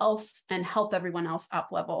everybody else and help everyone else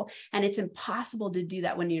up level. And it's impossible to do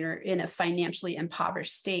that when you're in a financially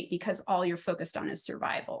impoverished state, because all you're focused on is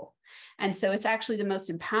survival. And so it's actually the most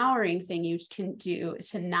empowering thing you can do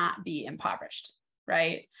to not be impoverished.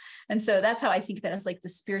 Right. And so that's how I think that as like the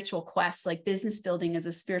spiritual quest, like business building is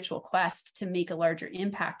a spiritual quest to make a larger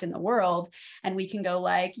impact in the world. And we can go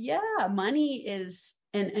like, yeah, money is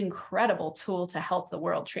an incredible tool to help the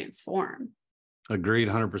world transform. Agreed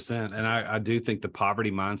 100%. And I do think the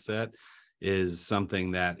poverty mindset is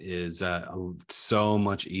something that is so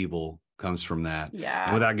much evil comes from that. Yeah.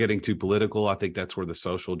 And without getting too political, I think that's where the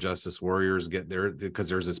social justice warriors get there, because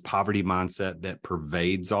there's this poverty mindset that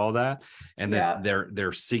pervades all that, and that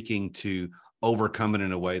they're seeking to overcome it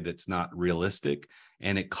in a way that's not realistic,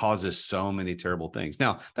 and it causes so many terrible things.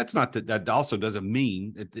 Now, that also doesn't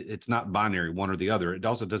mean it's not binary, one or the other. It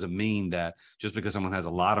also doesn't mean that just because someone has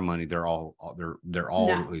a lot of money, they're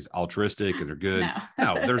always altruistic and they're good.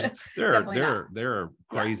 No, there are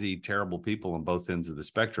crazy, terrible people on both ends of the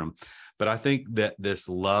spectrum. But I think that this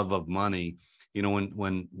love of money,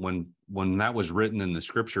 when that was written in the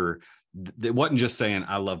scripture, it wasn't just saying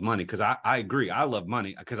I love money, because I agree, I love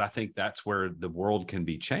money, because I think that's where the world can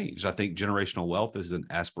be changed. I think generational wealth is an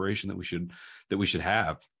aspiration that we should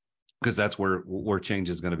have, because that's where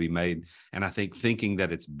change is going to be made. And I think thinking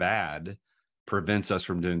that it's bad prevents us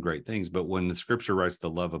from doing great things. But when the scripture writes the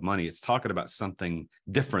love of money, it's talking about something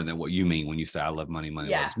different than what you mean when you say I love money, money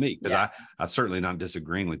loves me. Because I'm certainly not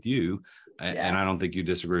disagreeing with you, and I don't think you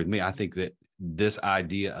disagree with me. I think that this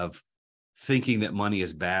idea of thinking that money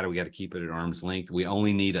is bad, we got to keep it at arm's length. We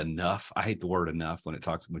only need enough. I hate the word enough when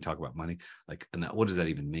we talk about money. Like, what does that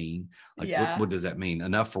even mean? Like, what does that mean?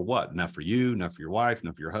 Enough for what? Enough for you, enough for your wife,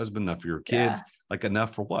 enough for your husband, enough for your kids. Like,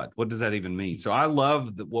 enough for what? What does that even mean? So I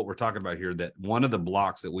love what we're talking about here, that one of the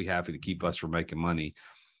blocks that we have to keep us from making money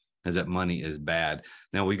is that money is bad.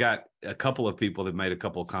 Now, we got a couple of people that made a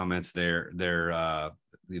couple of comments there.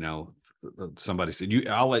 Somebody said,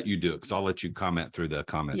 I'll let you do it, because I'll let you comment through the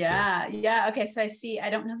comments. Yeah. Okay. So I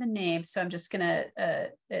don't know the name, so I'm just going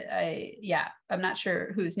to, I'm not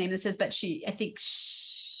sure whose name this is, but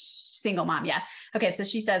single mom. Yeah. Okay. So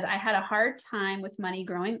she says, I had a hard time with money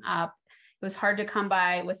growing up. It was hard to come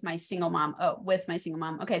by with my single mom.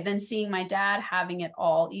 Okay. Then seeing my dad having it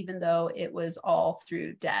all, even though it was all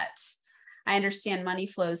through debt. I understand money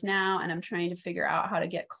flows now, and I'm trying to figure out how to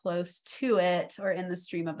get close to it or in the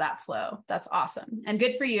stream of that flow. That's awesome. And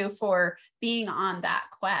good for you for being on that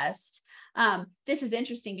quest. This is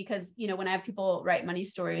interesting because, when I have people write money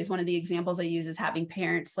stories, one of the examples I use is having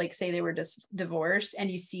parents, like say they were just divorced, and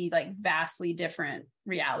you see like vastly different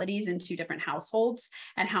realities in two different households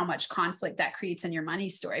and how much conflict that creates in your money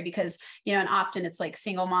story. Because, and often it's like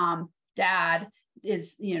single mom, dad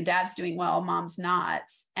is, dad's doing well, mom's not.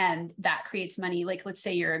 And that creates money. Like, let's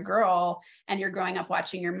say you're a girl and you're growing up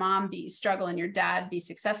watching your mom struggle and your dad be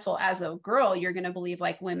successful. As a girl, you're going to believe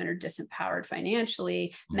like women are disempowered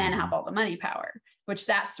financially, men have all the money power, which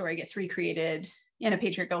that story gets recreated in a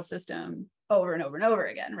patriarchal system over and over and over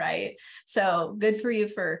again. Right. So good for you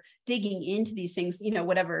for digging into these things,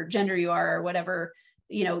 whatever gender you are or whatever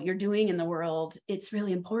you're doing in the world. It's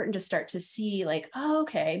really important to start to see like, oh,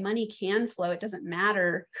 okay, money can flow. It doesn't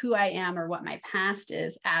matter who I am or what my past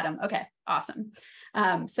is. Adam. Okay, awesome.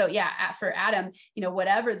 So yeah, for Adam,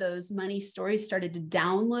 whatever those money stories started to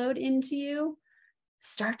download into you,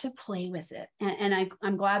 start to play with it. And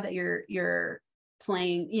I'm glad that you're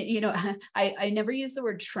playing, I never use the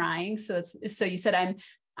word trying. So you said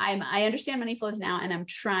I understand money flows now, and I'm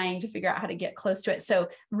trying to figure out how to get close to it. So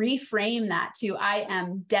reframe that to I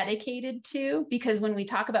am dedicated to, because when we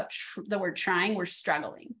talk about the word trying, we're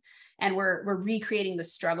struggling and we're recreating the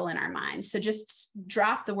struggle in our minds. So just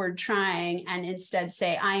drop the word trying and instead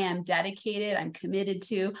say, I am dedicated. I'm committed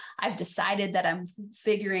to, I've decided that I'm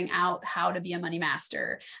figuring out how to be a money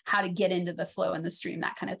master, how to get into the flow and the stream,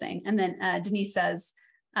 that kind of thing. And then Denise says,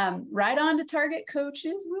 right on to target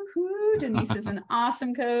coaches. Woohoo. Denise is an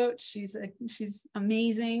awesome coach. She's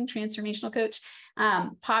amazing, transformational coach.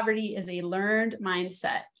 Poverty is a learned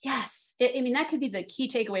mindset. Yes. That could be the key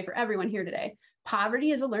takeaway for everyone here today. Poverty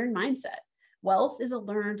is a learned mindset. Wealth is a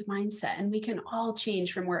learned mindset, and we can all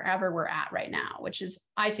change from wherever we're at right now, which is,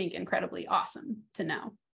 I think, incredibly awesome to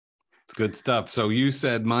know. It's good stuff. So you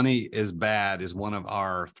said money is bad is one of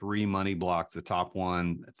our 3 money blocks, the top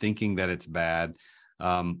one, thinking that it's bad.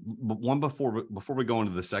 But one before we go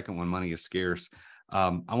into the second one, money is scarce. I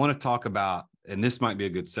want to talk about, and this might be a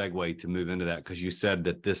good segue to move into that, because you said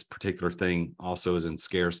that this particular thing also isn't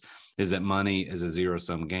scarce, is that money is a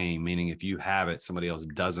zero-sum game, meaning if you have it, somebody else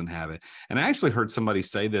doesn't have it. And I actually heard somebody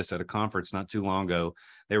say this at a conference not too long ago.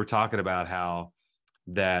 They were talking about how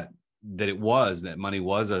that money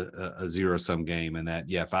was a zero-sum game, and that,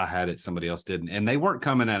 yeah, if I had it, somebody else didn't. And they weren't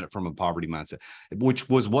coming at it from a poverty mindset, which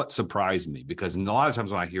was what surprised me, because a lot of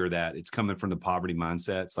times when I hear that, it's coming from the poverty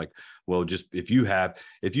mindset. It's like, well, just if you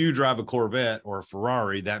drive a Corvette or a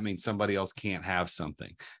Ferrari, that means somebody else can't have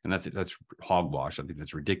something. And that's hogwash. I think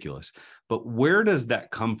that's ridiculous. But where does that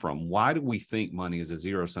come from? Why do we think money is a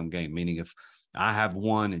zero-sum game? Meaning if I have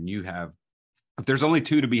one and if there's only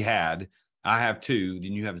 2 to be had, I have 2,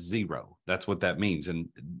 then you have 0. That's what that means. And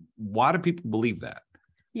why do people believe that?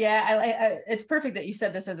 Yeah, it's perfect that you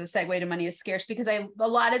said this as a segue to money is scarce, because a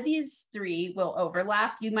lot of these 3 will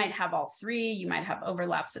overlap. You might have all 3, you might have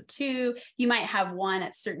overlaps of 2, you might have one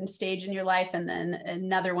at a certain stage in your life and then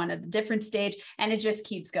another one at a different stage, and it just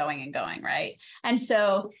keeps going and going, right? And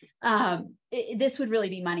so this would really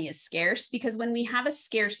be money is scarce, because when we have a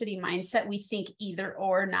scarcity mindset, we think either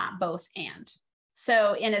or, not both and.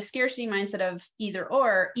 So in a scarcity mindset of either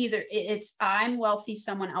it's I'm wealthy,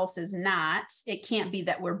 someone else is not. It can't be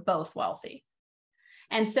that we're both wealthy.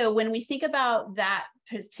 And so when we think about that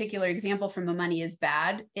particular example from a money is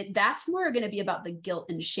bad, that's more going to be about the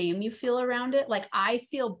guilt and shame you feel around it. Like, I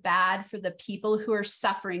feel bad for the people who are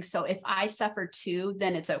suffering. So if I suffer too,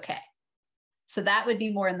 then it's okay. So that would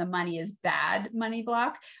be more in the money is bad money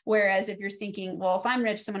block. Whereas if you're thinking, well, if I'm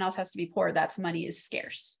rich, someone else has to be poor, that's money is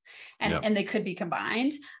scarce. And they could be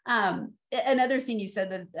combined. Another thing you said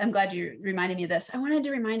that I'm glad you reminded me of this. I wanted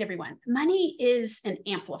to remind everyone, money is an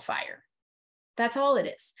amplifier. That's all it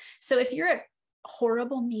is. So if you're a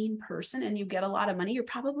horrible, mean person and you get a lot of money, you're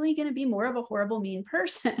probably going to be more of a horrible, mean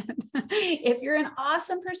person. If you're an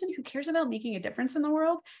awesome person who cares about making a difference in the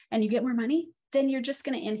world and you get more money, then you're just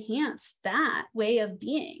going to enhance that way of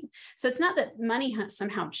being. So it's not that money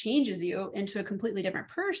somehow changes you into a completely different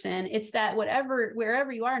person. It's that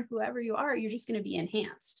wherever you are and whoever you are, you're just going to be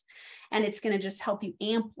enhanced. And it's going to just help you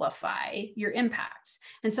amplify your impact.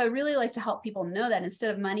 And so I really like to help people know that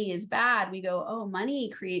instead of money is bad, we go, oh, money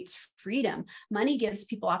creates freedom. Money gives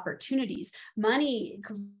people opportunities. Money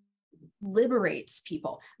liberates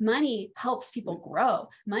people. Money helps people grow.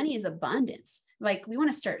 Money is abundance. Like, we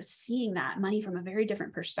want to start seeing that money from a very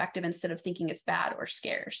different perspective instead of thinking it's bad or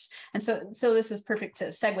scarce. And so this is perfect to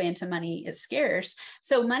segue into money is scarce.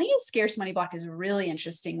 So money is scarce money block is a really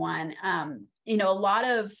interesting one. A lot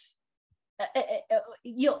of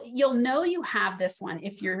you'll know you have this one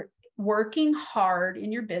if you're working hard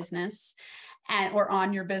in your business or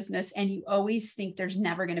on your business. And you always think there's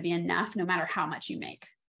never going to be enough, no matter how much you make.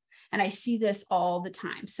 And I see this all the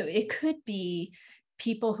time. So it could be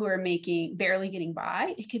people who are barely getting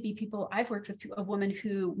by. It could be people, I've worked with a woman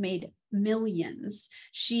who made millions.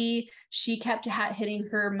 She kept hitting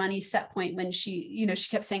her money set point when she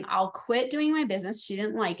kept saying, I'll quit doing my business. She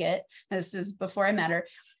didn't like it. This is before I met her.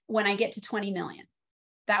 When I get to 20 million,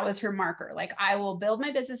 that was her marker. Like, I will build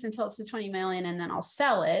my business until it's to 20 million and then I'll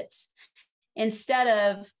sell it, instead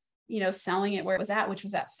of selling it where it was at, which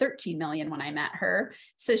was at 13 million when I met her.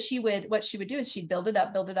 So what she would do is she'd build it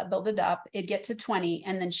up. It'd get to 20.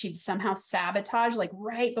 And then she'd somehow sabotage, like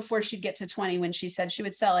right before she'd get to 20, when she said she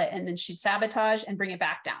would sell it. And then she'd sabotage and bring it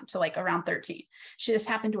back down to like around 13. This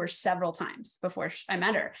happened to her several times before I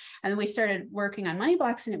met her. And then we started working on money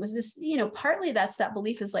blocks. And it was this, partly that's that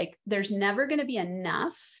belief is like, there's never going to be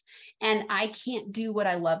enough. And I can't do what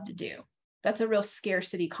I love to do. That's a real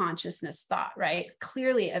scarcity consciousness thought, right?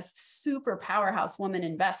 Clearly a super powerhouse woman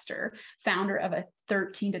investor, founder of a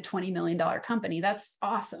 $13 to $20 million company. That's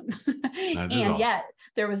awesome. And awesome. Yet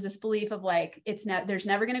there was this belief of like, there's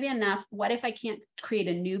never going to be enough. What if I can't create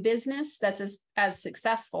a new business that's as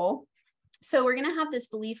successful? So we're going to have this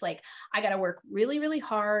belief, like, I got to work really, really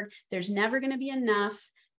hard. There's never going to be enough,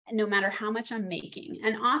 no matter how much I'm making.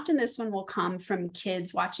 And often this one will come from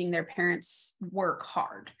kids watching their parents work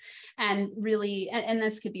hard. And really, and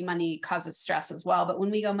this could be money causes stress as well. But when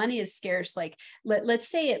we go, money is scarce, like let's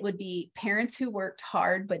say it would be parents who worked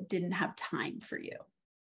hard, but didn't have time for you.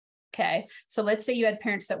 Okay. So let's say you had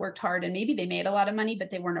parents that worked hard and maybe they made a lot of money, but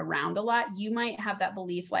they weren't around a lot. You might have that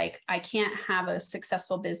belief, like, I can't have a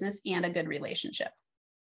successful business and a good relationship.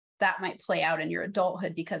 That might play out in your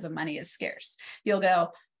adulthood because of money is scarce. You'll go,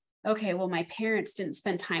 okay, well, my parents didn't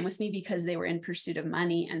spend time with me because they were in pursuit of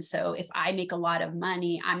money. And so if I make a lot of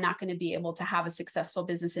money, I'm not going to be able to have a successful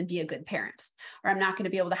business and be a good parent, or I'm not going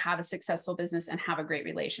to be able to have a successful business and have a great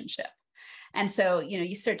relationship. And so,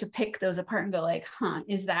 you start to pick those apart and go like,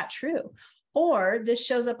 is that true? Or this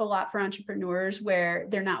shows up a lot for entrepreneurs where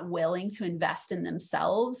they're not willing to invest in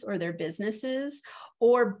themselves or their businesses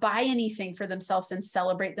or buy anything for themselves and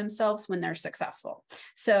celebrate themselves when they're successful.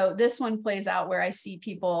 So this one plays out where I see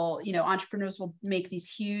people, entrepreneurs will make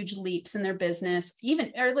these huge leaps in their business,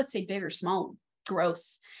 or let's say big or small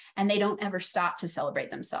growth, and they don't ever stop to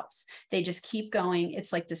celebrate themselves. They just keep going.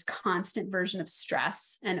 It's like this constant version of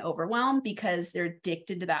stress and overwhelm because they're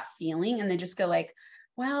addicted to that feeling, and they just go like,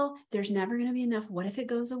 well, there's never going to be enough. What if it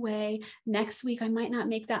goes away? Next week, I might not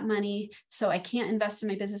make that money. So I can't invest in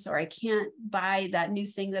my business, or I can't buy that new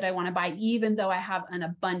thing that I want to buy, even though I have an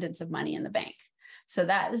abundance of money in the bank. So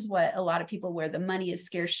that is what a lot of people, where the money is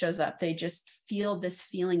scarce, shows up. They just feel this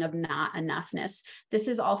feeling of not enoughness. This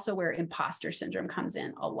is also where imposter syndrome comes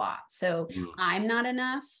in a lot. So I'm not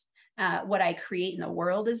enough. What I create in the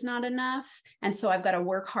world is not enough. And so I've got to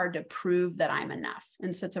work hard to prove that I'm enough.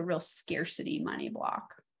 And so it's a real scarcity money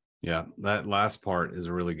block. Yeah, that last part is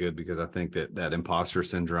really good, because I think that imposter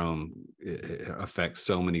syndrome affects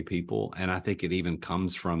so many people. And I think it even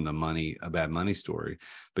comes from a bad money story,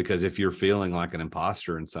 because if you're feeling like an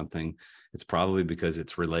imposter in something, it's probably because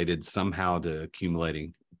it's related somehow to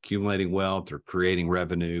accumulating wealth or creating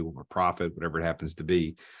revenue or profit, whatever it happens to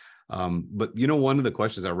be. But one of the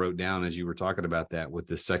questions I wrote down as you were talking about that with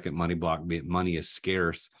the second money block, being money is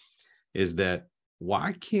scarce, is that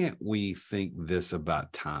why can't we think this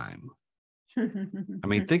about time? I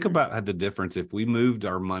mean, think about how the difference, if we moved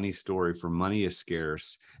our money story from money is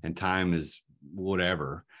scarce and time is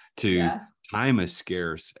whatever to time is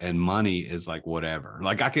scarce and money is like whatever.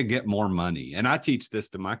 Like, I could get more money. And I teach this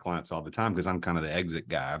to my clients all the time because I'm kind of the exit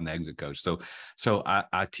guy. I'm the exit coach. So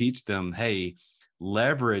I teach them, hey,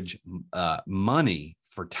 leverage money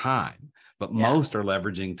for time, but most are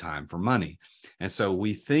leveraging time for money. And so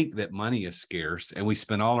we think that money is scarce and we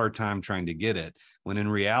spend all our time trying to get it, when in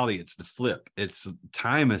reality, it's the flip. It's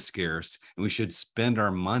time is scarce and we should spend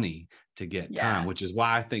our money to get time, which is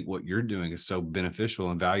why I think what you're doing is so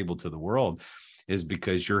beneficial and valuable to the world, is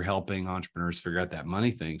because you're helping entrepreneurs figure out that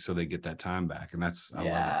money thing so they get that time back. And I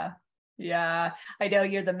love it. Yeah, I know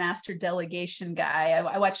you're the master delegation guy.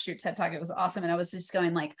 I watched your TED Talk. It was awesome. And I was just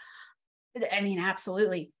going like, I mean,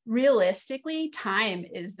 absolutely. Realistically, time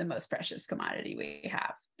is the most precious commodity we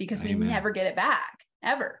have, because we never get it back,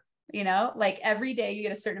 ever. Like every day you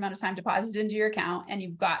get a certain amount of time deposited into your account, and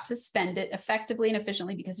you've got to spend it effectively and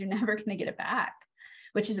efficiently, because you're never going to get it back,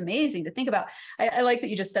 which is amazing to think about. I like that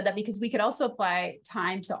you just said that, because we could also apply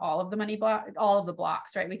time to all of the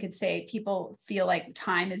blocks, right? We could say people feel like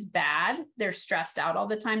time is bad. They're stressed out all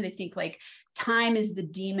the time. They think like time is the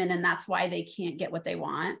demon, and that's why they can't get what they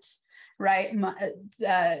want. right?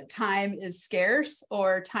 Time is scarce,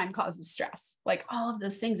 or time causes stress. Like all of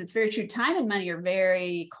those things, it's very true. Time and money are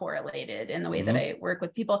very correlated in the way that I work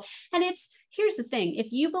with people. And here's the thing.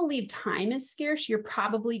 If you believe time is scarce, you're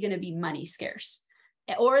probably going to be money scarce,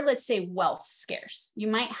 or let's say wealth scarce. You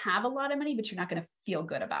might have a lot of money, but you're not going to feel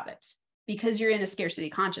good about it because you're in a scarcity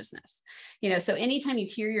consciousness. So anytime you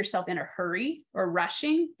hear yourself in a hurry or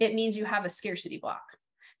rushing, it means you have a scarcity block,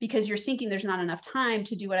 because you're thinking there's not enough time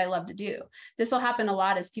to do what I love to do. This will happen a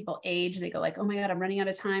lot as people age. They go like, oh my God, I'm running out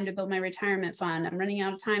of time to build my retirement fund. I'm running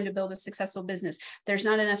out of time to build a successful business. There's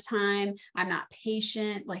not enough time. I'm not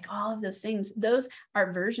patient. Like all of those things, those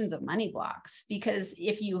are versions of money blocks. Because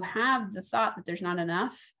if you have the thought that there's not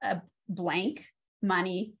enough, a blank,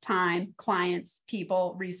 money, time, clients,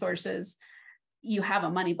 people, resources, you have a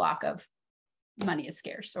money block of money is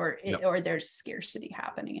scarce, or there's scarcity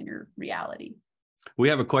happening in your reality. We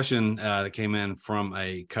have a question that came in from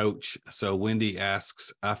a coach. So Wendy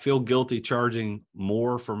asks, I feel guilty charging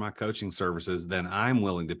more for my coaching services than I'm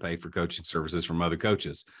willing to pay for coaching services from other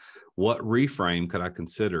coaches. What reframe could I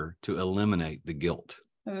consider to eliminate the guilt?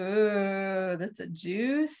 Oh, that's a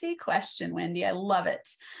juicy question, Wendy. I love it.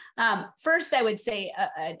 First, I would say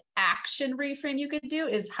an action reframe you could do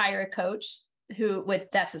is hire a coach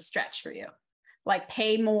that's a stretch for you. Like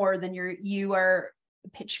pay more than you are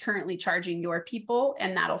currently charging your people,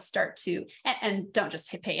 and that'll start to, and don't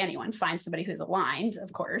just pay anyone, find somebody who's aligned,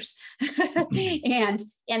 of course.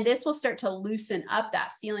 and this will start to loosen up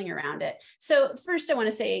that feeling around it. So first I want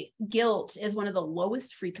to say guilt is one of the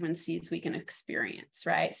lowest frequencies we can experience,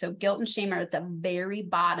 right? So guilt and shame are at the very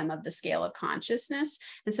bottom of the scale of consciousness.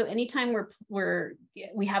 And so anytime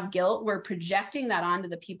we have guilt, we're projecting that onto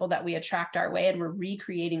the people that we attract our way, and we're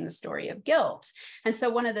recreating the story of guilt. And so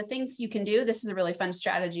one of the things you can do, this is a really fun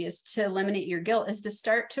strategy, is to eliminate your guilt, is to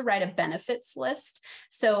start to write a benefits list.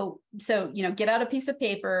 So get out a piece of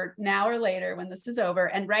paper now or later when this is over,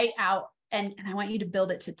 and write out, and I want you to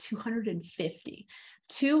build it to 250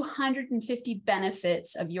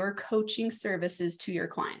 benefits of your coaching services to your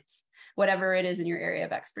clients, whatever it is in your area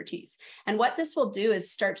of expertise. And what this will do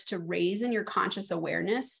is starts to raise in your conscious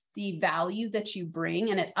awareness the value that you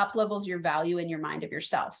bring, and it up-levels your value in your mind of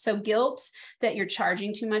yourself. So guilt that you're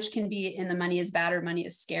charging too much can be in the money is bad or money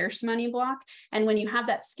is scarce money block. And when you have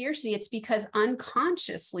that scarcity, it's because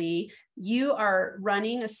unconsciously you are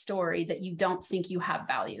running a story that you don't think you have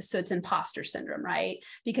value. So it's imposter syndrome, right?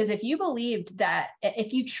 Because if you believed that,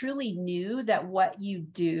 if you truly knew that what you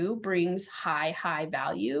do brings high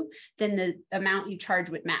value, then the amount you charge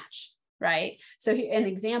would match, right? So an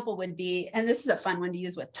example would be, and this is a fun one to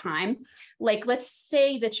use with time. Like, let's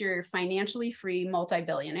say that you're financially free,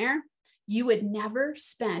 multi-billionaire. You would never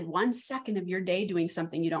spend 1 second of your day doing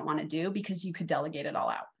something you don't want to do, because you could delegate it all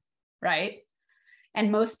out, right? And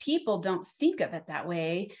most people don't think of it that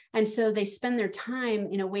way. And so they spend their time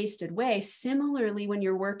in a wasted way. Similarly, when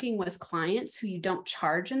you're working with clients who you don't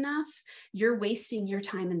charge enough, you're wasting your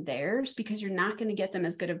time and theirs, because you're not going to get them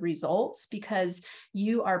as good of results, because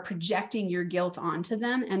you are projecting your guilt onto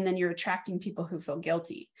them, and then you're attracting people who feel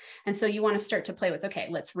guilty. And so you want to start to play with, okay,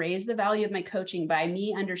 let's raise the value of my coaching by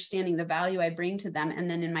me understanding the value I bring to them. And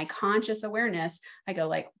then in my conscious awareness, I go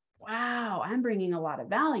like, wow, I'm bringing a lot of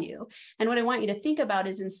value. And what I want you to think about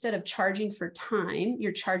is, instead of charging for time,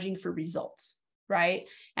 you're charging for results, right?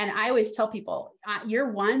 And I always tell people,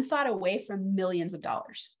 you're one thought away from millions of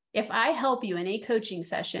dollars. If I help you in a coaching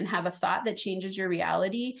session have a thought that changes your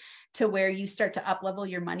reality to where you start to up-level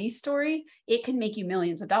your money story, it can make you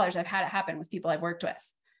millions of dollars. I've had it happen with people I've worked with,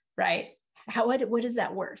 right? What is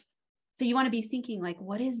that worth? So you want to be thinking like,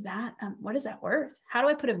 what is that? What is that worth? How do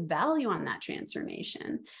I put a value on that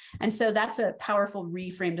transformation? And so that's a powerful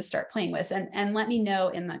reframe to start playing with. And let me know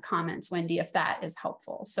in the comments, Wendy, if that is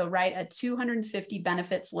helpful. So write a 250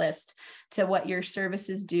 benefits list to what your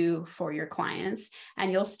services do for your clients.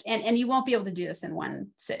 And you won't be able to do this in one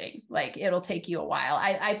sitting. Like, it'll take you a while.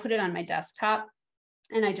 I put it on my desktop,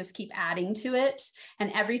 and I just keep adding to it.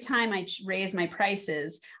 And every time I raise my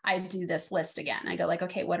prices, I do this list again. I go like,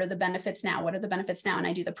 okay, what are the benefits now? What are the benefits now? And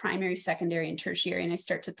I do the primary, secondary, and tertiary. And I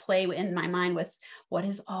start to play in my mind with what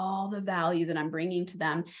is all the value that I'm bringing to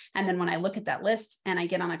them. And then when I look at that list and I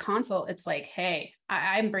get on a consult, it's like, hey,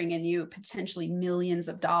 I'm bringing you potentially millions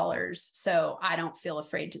of dollars. So I don't feel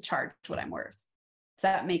afraid to charge what I'm worth.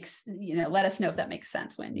 That makes, let us know if that makes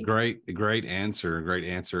sense, Wendy. Great answer.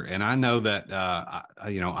 And I know that,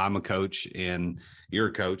 I'm a coach and you're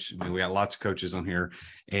a coach. I mean, we got lots of coaches on here,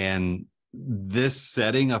 and this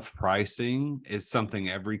setting of pricing is something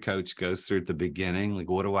every coach goes through at the beginning. Like,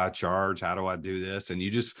 what do I charge? How do I do this? And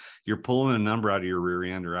you're pulling a number out of your rear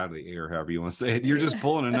end or out of the air, however you want to say it. You're just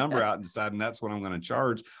pulling a number out and deciding that's what I'm going to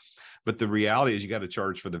charge. But the reality is you got to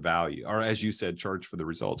charge for the value, or as you said, charge for the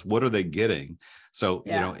results. What are they getting? So,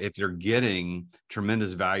 if they're getting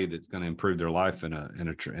tremendous value that's going to improve their life in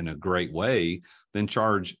a great way, then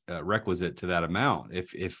charge requisite to that amount.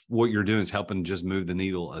 If what you're doing is helping just move the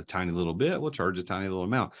needle a tiny little bit, we'll charge a tiny little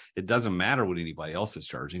amount. It doesn't matter what anybody else is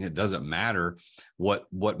charging. It doesn't matter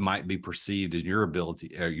what might be perceived as your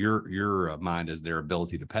ability, or your mind as their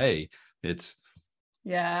ability to pay. It's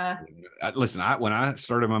listen, when I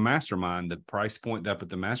started my mastermind, the price point that I put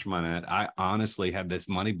the mastermind at, I honestly had this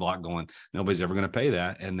money block going, nobody's ever going to pay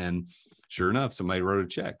that. And then sure enough, somebody wrote a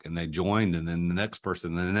check and they joined, and then the next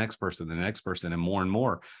person, then the next person, the next person, and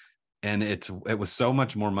more. And it was so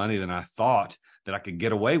much more money than I thought that I could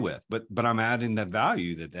get away with. But I'm adding that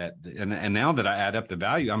value and now that I add up the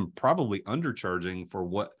value, I'm probably undercharging for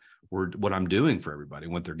what I'm doing for everybody,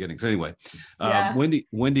 what they're getting. So anyway,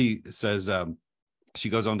 Wendy says, she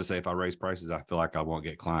goes on to say, if I raise prices, I feel like I won't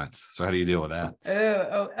get clients. So how do you deal with that?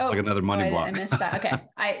 Oh, like another money block. I missed that. Okay.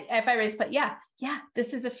 If I raise, but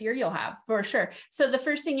this is a fear you'll have for sure. So the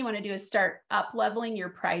first thing you want to do is start up leveling your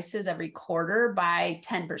prices every quarter by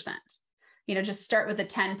 10%. Just start with a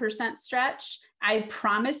 10% stretch. I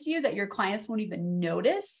promise you that your clients won't even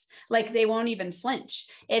notice, like they won't even flinch.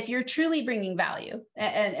 If you're truly bringing value,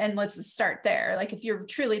 and let's start there. Like if you're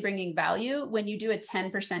truly bringing value, when you do a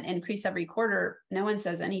 10% increase every quarter, no one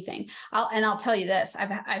says anything. I'll tell you this,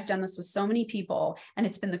 I've done this with so many people, and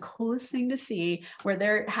it's been the coolest thing to see, where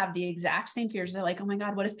they have the exact same fears. They're like, oh my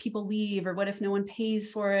God, what if people leave? Or what if no one pays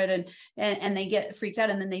for it? And they get freaked out,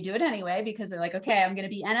 and then they do it anyway, because they're like, okay, I'm going to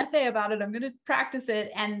be NFA about it. I'm going to practice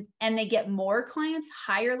it. And they get more clients,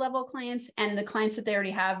 higher level clients, and the clients that they already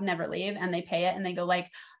have never leave, and they pay it, and they go like,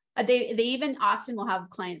 they even often will have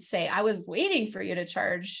clients say, I was waiting for you to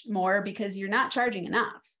charge more because you're not charging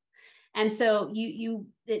enough. And so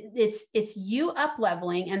it's you up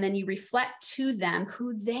leveling, and then you reflect to them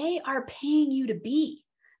who they are paying you to be.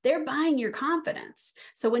 They're buying your confidence.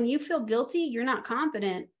 So when you feel guilty, you're not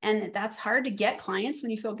confident. And that's hard to get clients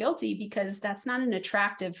when you feel guilty, because that's not an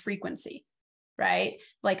attractive frequency. Right?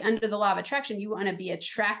 Like under the law of attraction, you want to be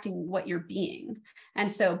attracting what you're being.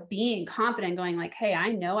 And so being confident, going like, hey,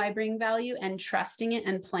 I know I bring value, and trusting it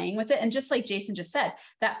and playing with it. And just like Jason just said,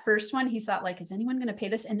 that first one, he thought like, is anyone going to pay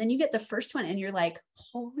this? And then you get the first one and you're like,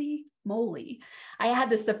 holy moly. I had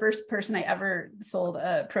the first person I ever sold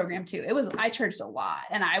a program to, I charged a lot.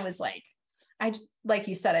 And I was like, like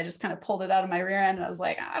you said, I just kind of pulled it out of my rear end, and I was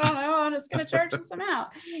like, I don't know, I'm just going to charge this amount.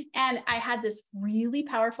 And I had this really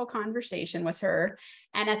powerful conversation with her.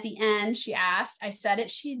 And at the end, she asked, I said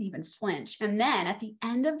it, she didn't even flinch. And then at the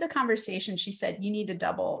end of the conversation, she said, you need to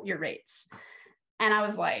double your rates. And I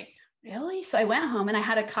was like, really? So I went home and I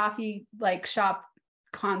had a coffee shop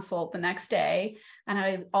consult the next day.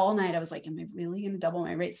 And all night I was like, am I really going to double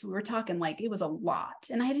my rates? So we were talking like, it was a lot,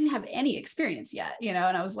 and I didn't have any experience yet, and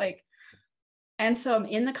I was like, and so I'm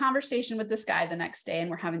in the conversation with this guy the next day, and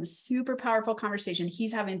we're having this super powerful conversation.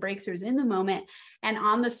 He's having breakthroughs in the moment and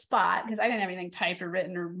on the spot, because I didn't have anything typed or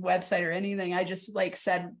written or website or anything. I just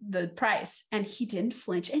said the price, and he didn't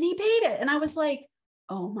flinch, and he paid it. And I was like,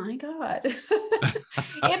 oh my God,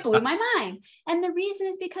 it blew my mind. And the reason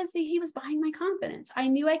is because he was buying my confidence. I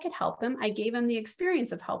knew I could help him. I gave him the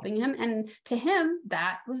experience of helping him. And to him,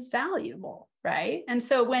 that was valuable. Right. And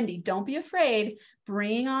so, Wendy, don't be afraid,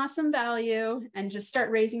 bring awesome value, and just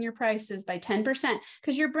start raising your prices by 10%,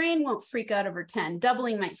 because your brain won't freak out over 10.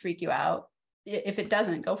 Doubling might freak you out. If it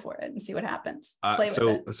doesn't, go for it and see what happens.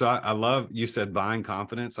 So I love, you said buying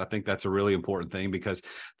confidence. I think that's a really important thing, because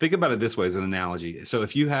think about it this way as an analogy. So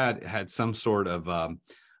if you had some sort of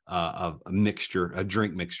a mixture, a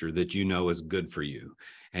drink mixture that is good for you,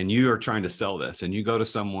 and you are trying to sell this, and you go to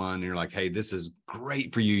someone and you're like, hey, this is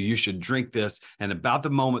great for you, you should drink this. And about the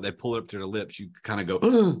moment they pull it up to their lips, you kind of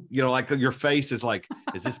go, like your face is like,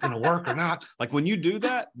 is this going to work or not? Like when you do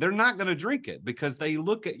that, they're not going to drink it, because they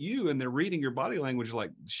look at you and they're reading your body language.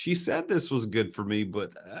 Like, she said this was good for me,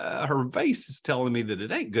 but her face is telling me that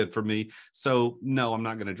it ain't good for me. So no, I'm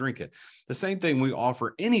not going to drink it. The same thing, we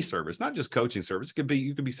offer any service, not just coaching service.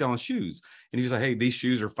 You could be selling shoes, and you say, hey, these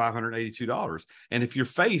shoes are $582. And if your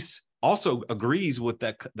face also agrees with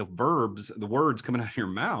that, the words coming out of your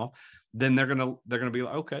mouth, then they're gonna be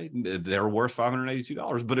like, okay, they're worth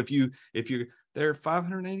 $582. But if they're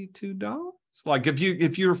 $582. Like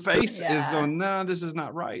if your face is going, no, this is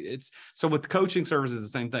not right. So with coaching services, the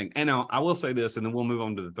same thing. And now I will say this, and then we'll move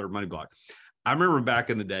on to the third money block. I remember back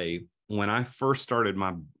in the day when I first started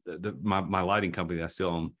my lighting company that I still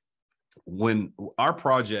own, when our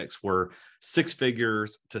projects were 6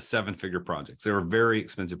 figures to 7-figure projects, they were very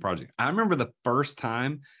expensive projects. I remember the first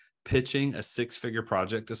time pitching a 6-figure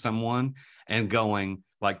project to someone and going,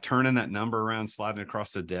 like, turning that number around, sliding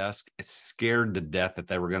across the desk. It's scared to death that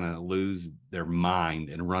they were going to lose their mind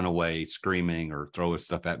and run away screaming or throw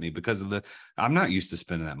stuff at me because of I'm not used to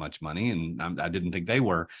spending that much money, and I didn't think they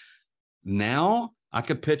were. Now I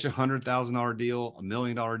could pitch $100,000 deal, $1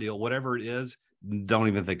 million deal, whatever it is. Don't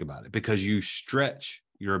even think about it, because you stretch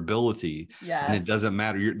your ability. Yes. And it doesn't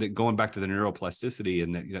matter. You're going back to the neuroplasticity,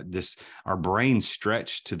 and our brains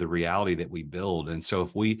stretch to the reality that we build. And so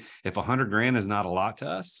if 100 grand is not a lot to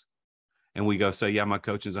us, and we go say, yeah, my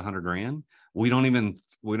coach is 100 grand, we don't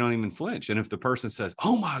even flinch. And if the person says,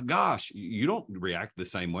 oh my gosh, you don't react the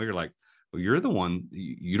same way. You're like, well, you're the one,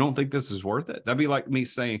 you don't think this is worth it. That'd be like me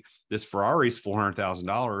saying this Ferrari's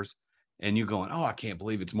 $400,000. And you going, oh, I can't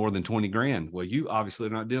believe it's more than 20 grand. Well, you obviously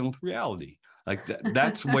are not dealing with reality. Like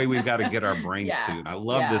that's the way we've got to get our brains to. And I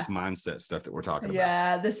love this mindset stuff that we're talking about.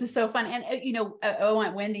 Yeah, this is so fun. And, I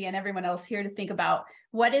want Wendy and everyone else here to think about,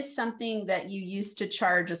 what is something that you used to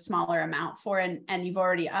charge a smaller amount for, and you've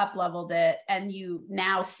already up leveled it, and you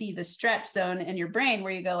now see the stretch zone in your brain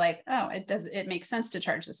where you go like, oh, it makes sense to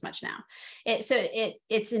charge this much now.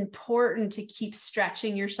 It's important to keep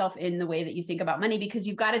stretching yourself in the way that you think about money, because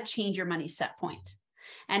you've got to change your money set point.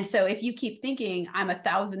 And so if you keep thinking I'm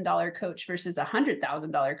 $1,000 coach versus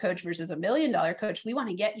 $100,000 coach versus $1 million coach, we want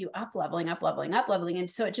to get you up leveling.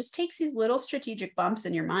 And so it just takes these little strategic bumps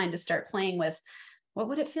in your mind to start playing with, what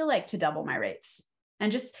would it feel like to double my rates?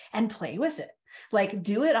 And play with it. Like,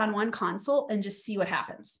 do it on one consult and just see what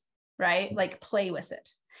happens, right? Like, play with it.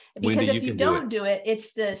 Because Wendy, if you don't do it,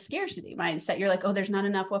 it's the scarcity mindset. You're like, oh, there's not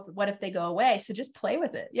enough. What if they go away? So just play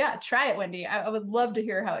with it. Yeah, try it, Wendy. I would love to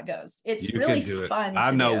hear how it goes. It's really fun.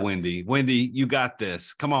 I know, Wendy. Wendy, you got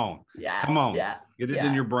this. Come on. Yeah. Come on. Yeah. Get it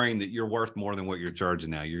in your brain that you're worth more than what you're charging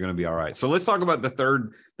now. You're going to be all right. So let's talk about the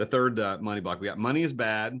third money block. We got money is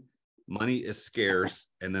bad, money is scarce,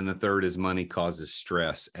 and then the third is money causes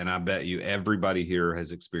stress. And I bet you everybody here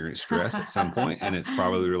has experienced stress at some point, and it's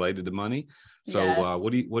probably related to money. So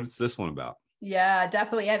yes. What's this one about? Yeah,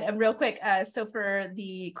 definitely. And real quick, so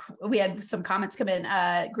we had some comments come in.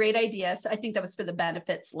 Great idea. So I think that was for the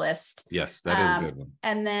benefits list. Yes, that is a good one.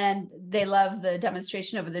 And then they love the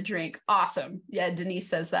demonstration of the drink. Awesome. Yeah, Denise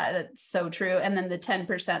says that. It's so true. And then the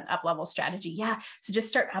 10% up level strategy. Yeah. So just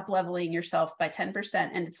start up leveling yourself by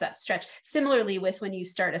 10%. And it's that stretch. Similarly with when you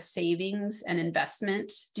start a savings and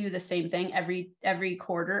investment, do the same thing every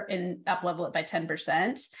quarter and up level it by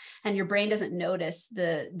 10%. And your brain doesn't notice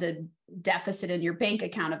the deficit in your bank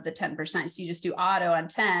account of the 10%. So you just do auto on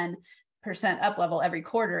 10% up level every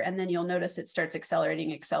quarter, and then you'll notice it starts accelerating.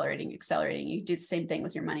 You do the same thing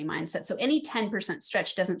with your money mindset. So any 10%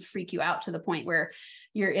 stretch doesn't freak you out to the point where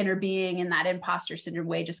your inner being in that imposter syndrome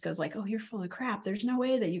way just goes like, oh, you're full of crap. There's no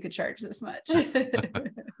way that you could charge this much.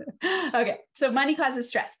 Okay. So money causes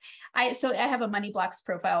stress. I have a Money Blocks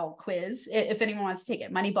profile quiz. If anyone wants to take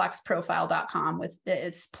it, moneyblocksprofile.com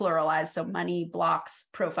it's pluralized. So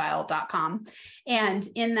moneyblocksprofile.com. And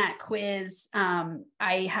in that quiz,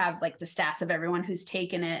 I have like the stats of everyone who's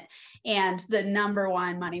taken it. And the number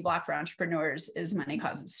one money block for entrepreneurs is money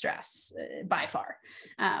causes stress by far.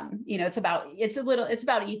 It's about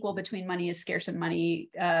equal between money is scarce and money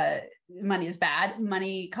is bad.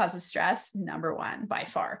 Money causes stress, number one by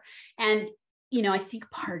far. And I think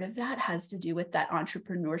part of that has to do with that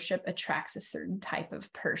entrepreneurship attracts a certain type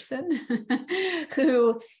of person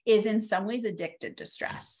who is in some ways addicted to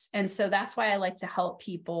stress. And so that's why I like to help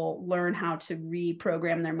people learn how to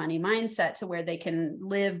reprogram their money mindset to where they can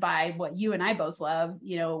live by what you and I both love,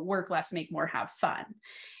 work less, make more, have fun.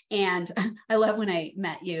 And I love when I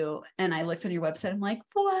met you and I looked on your website, I'm like,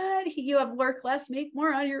 what? You have work less, make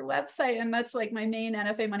more on your website. And that's like my main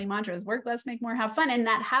NFA money mantra is work less, make more, have fun. And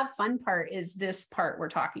that have fun part is this part we're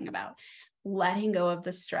talking about. Letting go of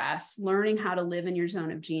the stress, learning how to live in your zone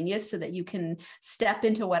of genius so that you can step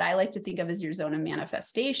into what I like to think of as your zone of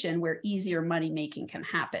manifestation, where easier money making can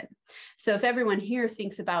happen. So if everyone here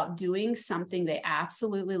thinks about doing something they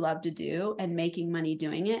absolutely love to do and making money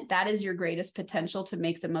doing it, that is your greatest potential to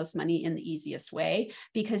make the most money in the easiest way,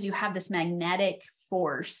 because you have this magnetic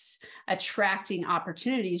force attracting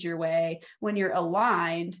opportunities your way when you're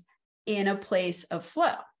aligned in a place of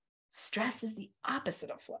flow. Stress is the opposite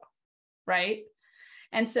of flow. Right.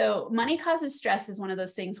 And so money causes stress is one of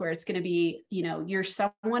those things where it's going to be, you're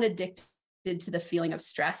somewhat addicted to the feeling of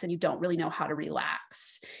stress and you don't really know how to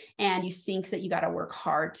relax. And you think that you got to work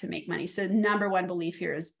hard to make money. So number one belief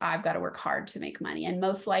here is I've got to work hard to make money. And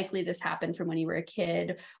most likely this happened from when you were a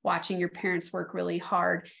kid, watching your parents work really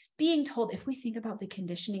hard, being told, if we think about the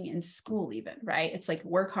conditioning in school, even, right? It's like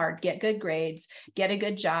work hard, get good grades, get a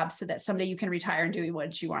good job so that someday you can retire and do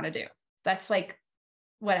what you want to do. That's like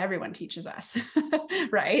what everyone teaches us,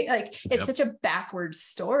 right? Like it's such a backwards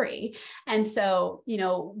story. And so,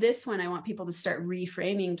 this one, I want people to start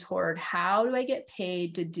reframing toward, how do I get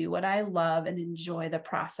paid to do what I love and enjoy the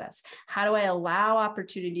process? How do I allow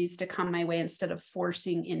opportunities to come my way instead of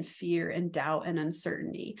forcing in fear and doubt and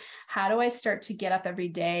uncertainty? How do I start to get up every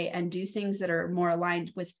day and do things that are more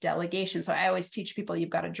aligned with delegation? So I always teach people,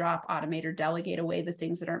 you've got to drop, automate, or delegate away the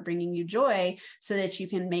things that aren't bringing you joy so that you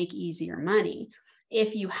can make easier money.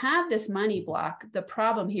 If you have this money block, the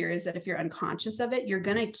problem here is that if you're unconscious of it, you're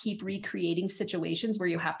going to keep recreating situations where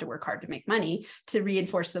you have to work hard to make money to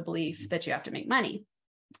reinforce the belief that you have to make money.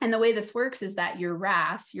 And the way this works is that your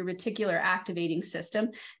RAS, your reticular activating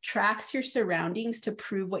system, tracks your surroundings to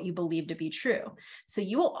prove what you believe to be true. So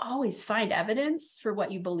you will always find evidence for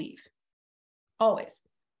what you believe. Always.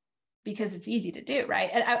 Because it's easy to do, right?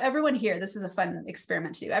 And everyone here, this is a fun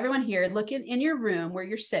experiment to do. Everyone here, look in your room where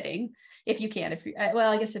you're sitting, if you can.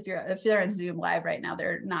 I guess if they're on Zoom live right now,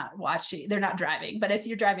 they're not watching, they're not driving. But if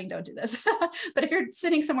you're driving, don't do this. But if you're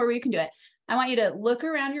sitting somewhere where you can do it, I want you to look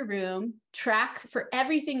around your room, track for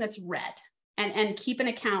everything that's red, and keep an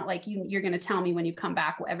account. Like you're going to tell me when you come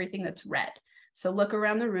back everything that's red. So look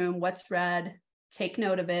around the room, what's red, take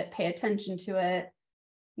note of it, pay attention to it,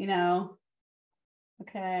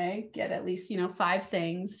 Okay, get at least, 5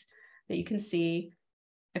 things that you can see.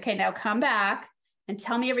 Okay, now come back and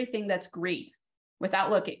tell me everything that's green without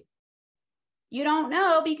looking. You don't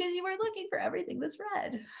know because you were looking for everything that's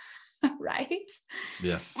red, right?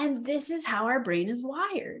 Yes. And this is how our brain is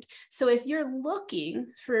wired. So if you're looking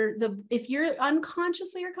if you're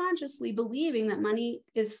unconsciously or consciously believing that money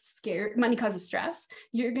causes stress,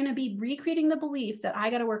 you're going to be recreating the belief that I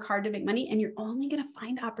got to work hard to make money. And you're only going to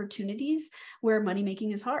find opportunities where money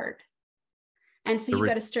making is hard. And so you've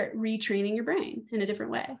got to start retraining your brain in a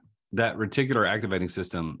different way. That reticular activating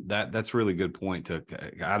system, that's really good point.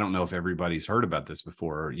 I don't know if everybody's heard about this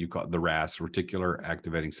before. You call it the RAS, reticular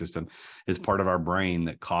activating system, is part of our brain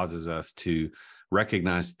that causes us to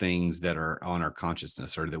recognize things that are on our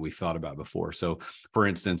consciousness or that we thought about before. So for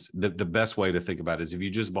instance, the best way to think about it is if you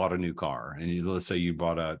just bought a new car and let's say you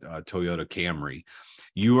bought a Toyota Camry,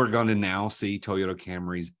 you are going to now see Toyota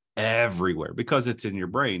Camrys everywhere because it's in your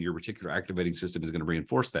brain. Your reticular activating system is going to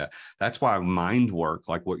reinforce that. That's why mind work,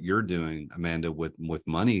 like what you're doing, Amanda, with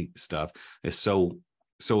money stuff, is so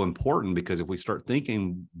important, because if we start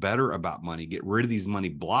thinking better about money, get rid of these money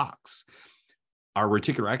blocks, our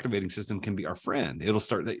reticular activating system can be our friend. It'll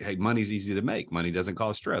start, hey, money's easy to make. Money doesn't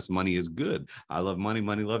cause stress. Money is good. I love money.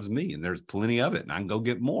 Money loves me. And there's plenty of it. And I can go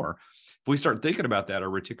get more. If we start thinking about that, our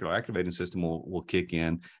reticular activating system will kick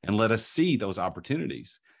in and let us see those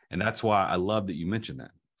opportunities. And that's why I love that you mentioned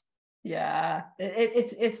that. Yeah,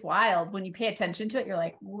 it's wild. When you pay attention to it, you're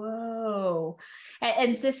like, whoa.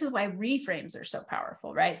 And this is why reframes are so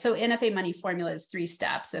powerful, right? So NFA money formula is 3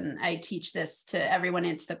 steps. And I teach this to everyone.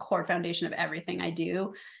 It's the core foundation of everything I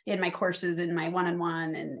do in my courses, in my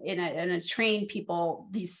one-on-one, and I train people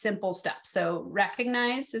these simple steps. So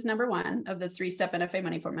recognize is number 1 of the 3-step NFA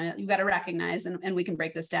money formula. You've got to recognize, and we can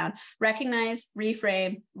break this down. Recognize,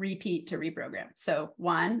 reframe, repeat to reprogram. So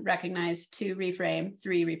 1, recognize, 2, reframe,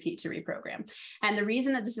 3, repeat to reprogram. And the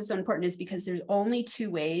reason that this is so important is because there's only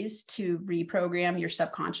 2 ways to reprogram your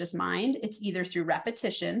subconscious mind. It's either through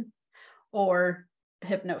repetition or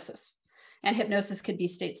hypnosis. And hypnosis could be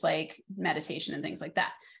states like meditation and things like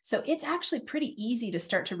that. So it's actually pretty easy to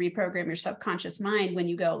start to reprogram your subconscious mind when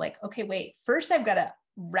you go like, okay, wait, first I've got to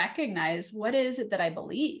recognize what is it that I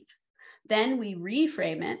believe. Then we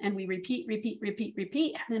reframe it and we repeat.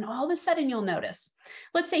 And then all of a sudden you'll notice,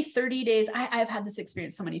 let's say 30 days. I've had this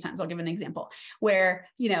experience so many times. I'll give an example where,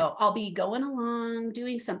 I'll be going along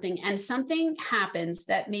doing something and something happens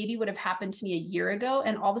that maybe would have happened to me a year ago.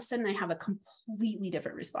 And all of a sudden I have a completely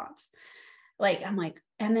different response. And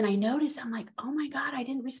then I notice, I'm like, oh my God, I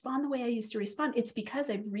didn't respond the way I used to respond. It's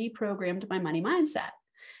because I've reprogrammed my money mindset.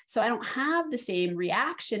 So I don't have the same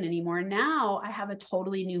reaction anymore. Now I have a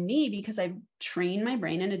totally new me because I've trained my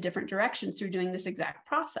brain in a different direction through doing this exact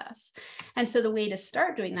process. And so the way to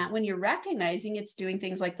start doing that, when you're recognizing it's doing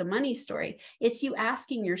things like the money story, it's you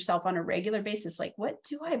asking yourself on a regular basis, like, what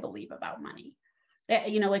do I believe about money?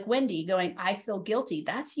 Like Wendy going, I feel guilty.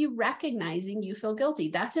 That's you recognizing you feel guilty.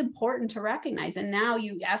 That's important to recognize. And now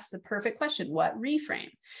you ask the perfect question, what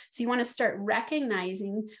reframe? So you want to start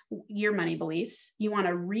recognizing your money beliefs. You want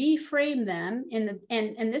to reframe them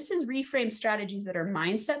and this is reframe strategies that are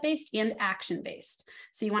mindset based and action based.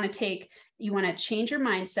 So you want to change your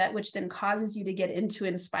mindset, which then causes you to get into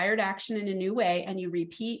inspired action in a new way. And you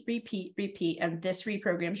repeat, and this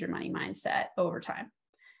reprograms your money mindset over time.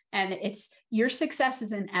 And your success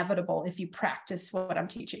is inevitable if you practice what I'm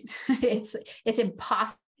teaching. It's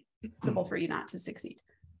impossible for you not to succeed.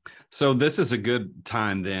 So this is a good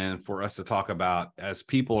time then for us to talk about, as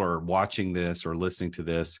people are watching this or listening to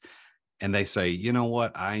this, and they say, you know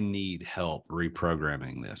what, I need help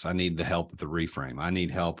reprogramming this. I need the help with the reframe. I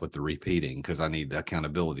need help with the repeating because I need the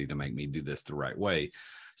accountability to make me do this the right way.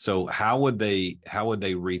 So how would they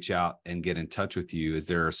reach out and get in touch with you? Is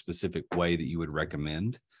there a specific way that you would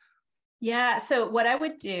recommend? Yeah. So what I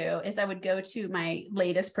would do is I would go to my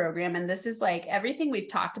latest program. And this is like everything we've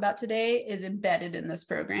talked about today is embedded in this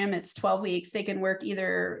program. It's 12 weeks. They can work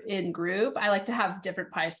either in group. I like to have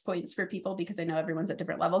different price points for people because I know everyone's at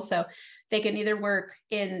different levels. So they can either work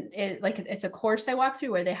in it, like it's a course I walk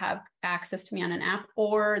through where they have access to me on an app,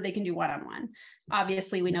 or they can do one-on-one.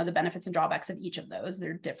 Obviously, we know the benefits and drawbacks of each of those.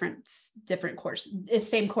 They're different course, it's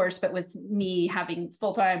same course, but with me having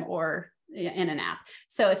full-time or in an app.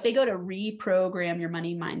 So if they go to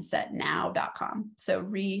reprogramyourmoneymindsetnow.com, so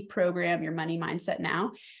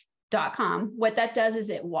reprogramyourmoneymindsetnow.com, what that does is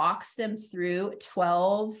it walks them through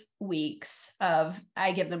 12 weeks of,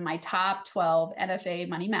 I give them my top 12 NFA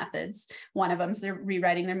money methods. One of them is they're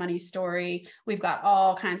rewriting their money story. We've got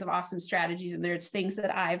all kinds of awesome strategies in there. It's things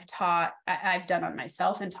that I've done on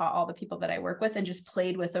myself and taught all the people that I work with and just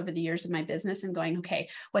played with over the years of my business and going, okay,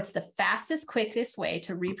 what's the fastest, quickest way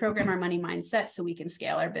to reprogram our money mindset so we can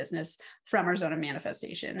scale our business from our zone of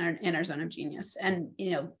manifestation or in our zone of genius? And,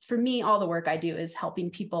 for me, all the work I do is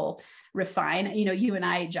helping people refine. You and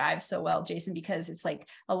I jive so well, Jason, because it's like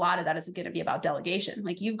a lot of that is going to be about delegation.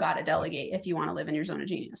 Like you've got to delegate if you want to live in your zone of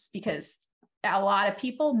genius, because a lot of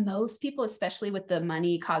people, most people, especially with the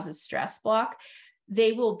money causes stress block,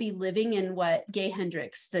 they will be living in what Gay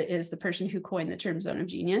Hendricks, is the person who coined the term zone of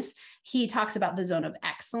genius. He talks about the zone of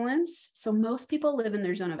excellence. So most people live in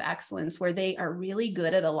their zone of excellence where they are really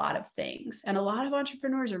good at a lot of things. And a lot of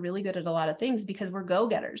entrepreneurs are really good at a lot of things because we're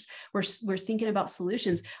go-getters. We're thinking about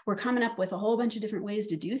solutions. We're coming up with a whole bunch of different ways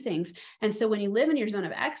to do things. And so when you live in your zone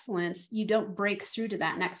of excellence, you don't break through to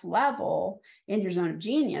that next level in your zone of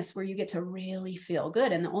genius where you get to really feel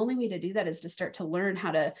good. And the only way to do that is to start to learn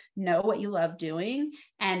how to know what you love doing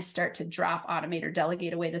and start to drop, automate, or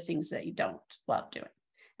delegate away the things that you don't love doing.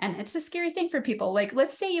 And it's a scary thing for people. Like,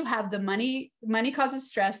 let's say you have the money causes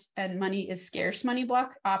stress and money is scarce money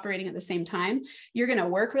block operating at the same time. You're going to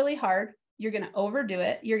work really hard. You're going to overdo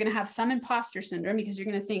it. You're going to have some imposter syndrome because you're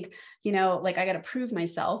going to think, like I got to prove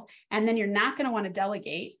myself. And then you're not going to want to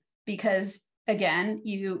delegate because again,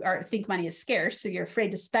 think money is scarce. So you're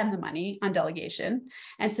afraid to spend the money on delegation.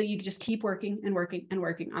 And so you just keep working and working and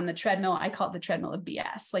working on the treadmill. I call it the treadmill of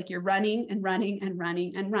BS. Like you're running and running and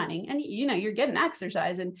running and running. And you're getting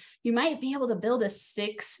exercise and you might be able to build a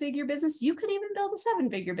 6-figure business. You could even build a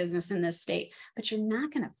 7-figure business in this state, but you're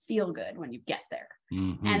not going to feel good when you get there.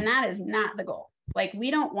 Mm-hmm. And that is not the goal. Like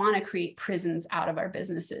we don't want to create prisons out of our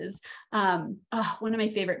businesses. One of my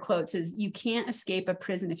favorite quotes is, you can't escape a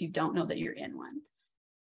prison if you don't know that you're in one.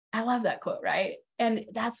 I love that quote, right? And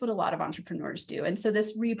that's what a lot of entrepreneurs do. And so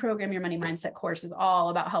this Reprogram Your Money Mindset course is all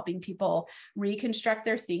about helping people reconstruct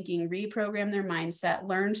their thinking, reprogram their mindset,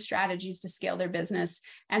 learn strategies to scale their business.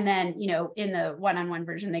 And then, in the one-on-one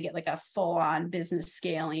version, they get like a full-on business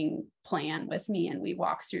scaling plan with me. And we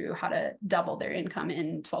walk through how to double their income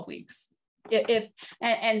in 12 weeks.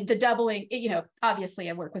 And the doubling, obviously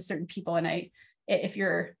I work with certain people and it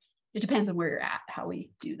depends on where you're at, how we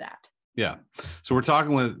do that. Yeah. So we're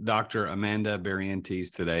talking with Dr. Amanda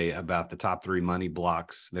Barrientos today about the top 3 money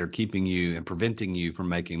blocks that are keeping you and preventing you from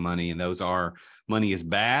making money. And those are: money is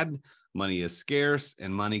bad, money is scarce,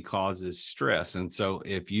 and money causes stress. And so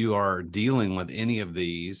if you are dealing with any of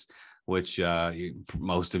these, which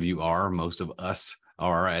most of us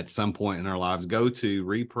are at some point in our lives, go to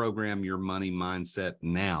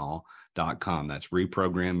reprogramyourmoneymindsetnow.com. That's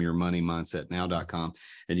reprogramyourmoneymindsetnow.com.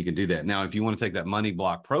 And you can do that. Now, if you want to take that money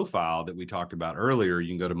block profile that we talked about earlier, you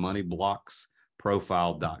can go to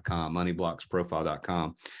moneyblocksprofile.com,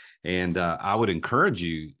 moneyblocksprofile.com. And I would encourage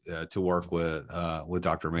you to work with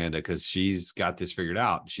Dr. Amanda, because she's got this figured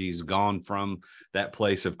out. She's gone from that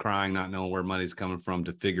place of crying, not knowing where money's coming from,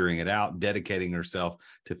 to figuring it out, dedicating herself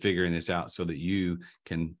to figuring this out so that you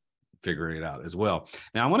can figuring it out as well.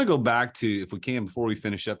 Now, I want to go back to, if we can, before we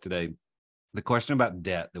finish up today, the question about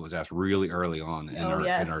debt that was asked really early on in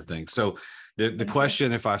our thing. So the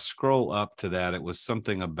question, if I scroll up to that, it was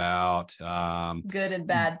something about good and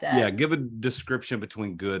bad debt. Yeah, give a description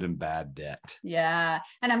between good and bad debt. Yeah,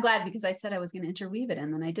 and I'm glad, because I said I was going to interweave it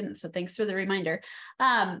and then I didn't. So thanks for the reminder.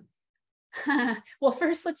 Well,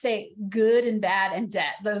 first, let's say good and bad and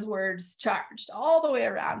debt, those words charged all the way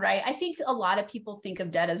around, right? I think a lot of people think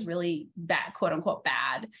of debt as really bad, quote unquote,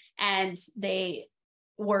 bad, and they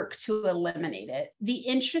work to eliminate it. The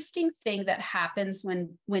interesting thing that happens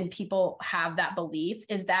when people have that belief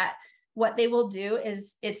is that what they will do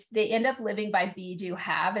is they end up living by be, do,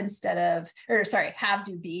 have instead of, or sorry, have,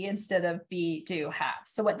 do, be instead of be, do, have.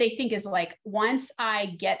 So what they think is like, once I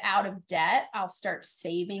get out of debt, I'll start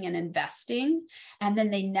saving and investing. And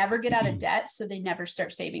then they never get out of debt. So they never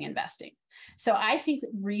start saving, investing. So I think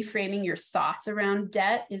reframing your thoughts around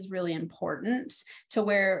debt is really important, to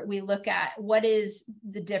where we look at what is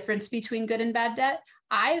the difference between good and bad debt.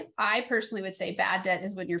 I personally would say bad debt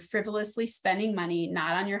is when you're frivolously spending money,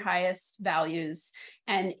 not on your highest values,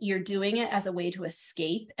 and you're doing it as a way to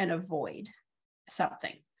escape and avoid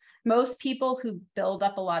something. Most people who build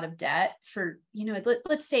up a lot of debt for,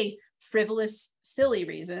 let's say frivolous, silly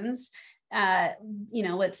reasons,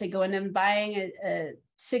 let's say going and buying a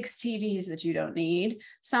 6 TVs that you don't need,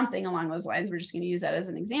 something along those lines. We're just going to use that as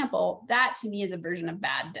an example. That to me is a version of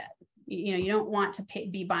bad debt. You don't want to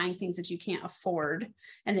be buying things that you can't afford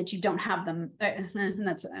and that you don't have them. And I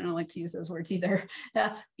don't like to use those words either.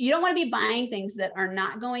 You don't want to be buying things that are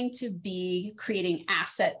not going to be creating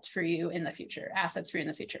assets for you in the future.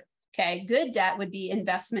 Okay. Good debt would be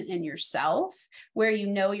investment in yourself, where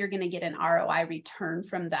you're going to get an ROI return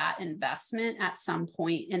from that investment at some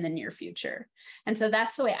point in the near future. And so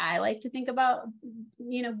that's the way I like to think about,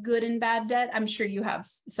 good and bad debt. I'm sure you have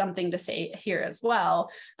something to say here as well.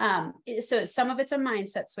 So some of it's a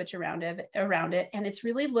mindset switch around it. And it's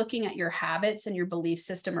really looking at your habits and your belief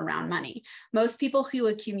system around money. Most people who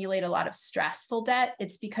accumulate a lot of stressful debt,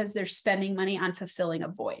 it's because they're spending money on fulfilling a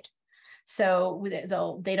void. So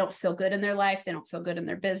they don't feel good in their life. They don't feel good in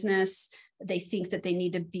their business. They think that they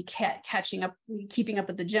need to be catching up, keeping up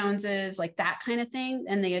with the Joneses, like that kind of thing.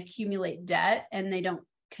 And they accumulate debt, and they don't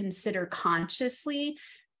consider consciously,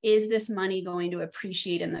 is this money going to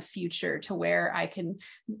appreciate in the future to where I can,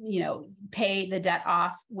 pay the debt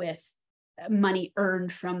off with money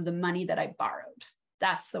earned from the money that I borrowed?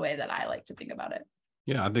 That's the way that I like to think about it.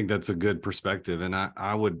 Yeah, I think that's a good perspective. And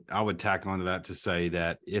I would tack onto that to say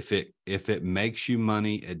that if it makes you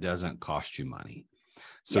money, it doesn't cost you money.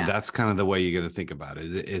 So that's kind of the way you got to think about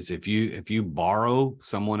it, is if you borrow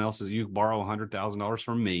someone else's, you borrow $100,000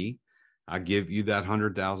 from me, I give you that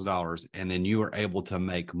 $100,000, and then you are able to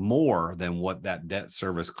make more than what that debt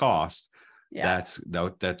service costs. That's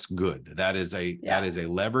good. That is a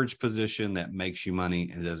leverage position that makes you money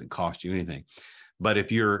and it doesn't cost you anything. But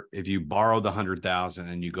if you borrow the $100,000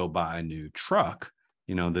 and you go buy a new truck,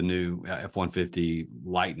 the new F-150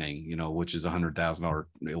 Lightning, which is $100,000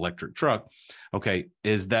 electric truck. Okay.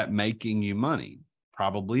 Is that making you money?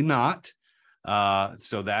 Probably not.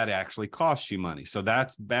 So that actually costs you money. So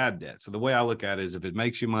that's bad debt. So the way I look at it is, if it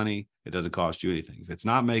makes you money, it doesn't cost you anything. If it's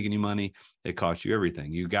not making you money, it costs you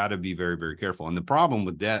everything. You got to be very, very careful. And the problem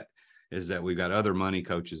with debt is that we've got other money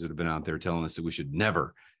coaches that have been out there telling us that we should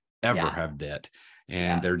never, ever have debt.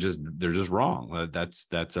 And they're just wrong.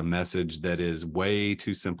 That's a message that is way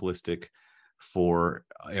too simplistic for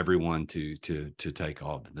everyone to take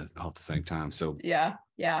all at the same time. So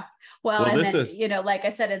Well, and then, like I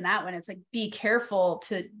said in that one, it's like, be careful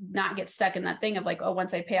to not get stuck in that thing of like, oh,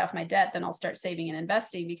 once I pay off my debt, then I'll start saving and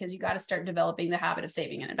investing, because you got to start developing the habit of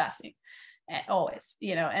saving and investing. Always,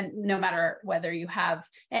 and no matter whether you have,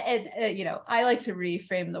 I like to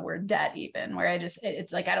reframe the word debt, even where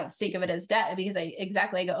it's like, I don't think of it as debt, because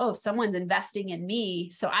I go, oh, someone's investing in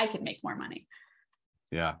me so I can make more money.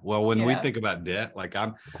 Yeah. Well, when we think about debt, like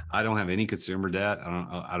I don't have any consumer debt.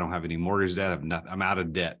 I don't have any mortgage debt. I'm out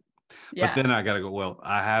of debt. But then I got to go, well,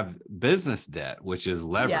 I have business debt, which is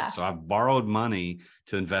leverage. So I've borrowed money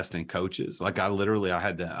to invest in coaches. Like I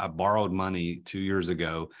borrowed money 2 years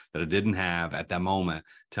ago that I didn't have at that moment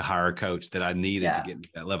to hire a coach that I needed to get me to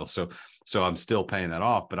that level. So I'm still paying that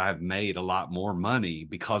off, but I've made a lot more money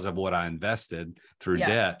because of what I invested through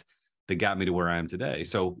debt that got me to where I am today.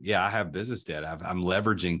 So I have business debt. I'm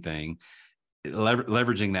leveraging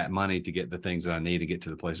that money to get the things that I need to get to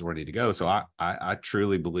the place where I need to go. So I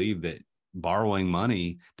truly believe that borrowing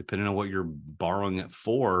money, depending on what you're borrowing it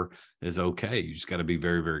for, is okay. You just got to be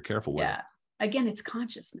very, very careful with it. again, it's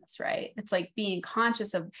consciousness, right? It's like being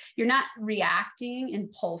conscious of, you're not reacting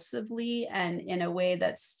impulsively and in a way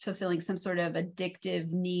that's fulfilling some sort of addictive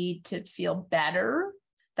need to feel better.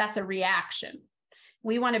 That's a reaction.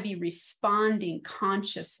 We want to be responding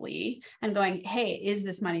consciously and going, hey, is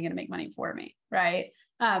this money going to make money for me? Right?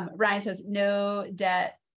 Ryan says, no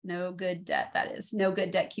debt, no good debt. That is, no good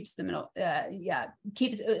debt keeps the middle.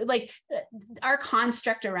 Keeps our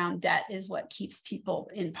construct around debt is what keeps people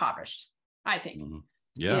impoverished, I think. Mm-hmm.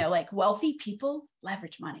 Yeah. Like wealthy people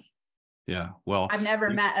leverage money. Yeah. Well, I've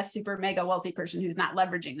never met a super mega wealthy person who's not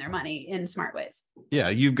leveraging their money in smart ways. Yeah.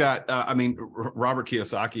 You've got, Robert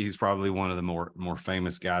Kiyosaki, who's probably one of the more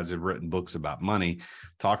famous guys who've written books about money,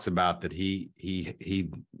 talks about that he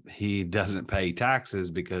doesn't pay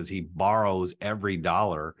taxes because he borrows every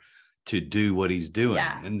dollar to do what he's doing.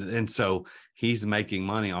 Yeah. And so he's making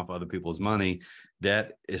money off other people's money.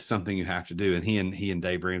 Debt is something you have to do. And he and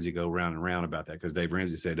Dave Ramsey go round and round about that, because Dave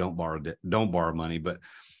Ramsey said, don't borrow money. But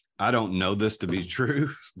I don't know this to be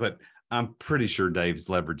true, but I'm pretty sure Dave's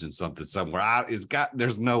leveraging something somewhere.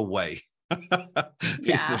 There's no way.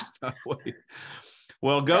 Yeah. There's no way.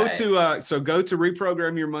 Well, go to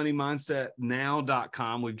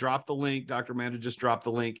reprogramyourmoneymindsetnow.com. We've dropped the link. Dr. Amanda just dropped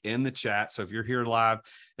the link in the chat. So if you're here live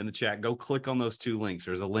in the chat, go click on those two links.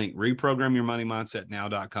 There's a link,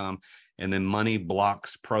 reprogramyourmoneymindsetnow.com, and then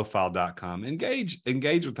moneyblocksprofile.com.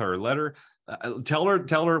 Engage with her. Let her, tell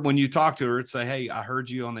her when you talk to her, say, hey, I heard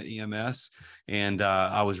you on the EMS, and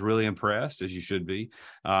I was really impressed, as you should be.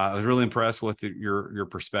 I was really impressed with your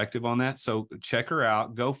perspective on that. So check her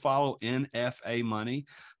out. Go follow NFA Money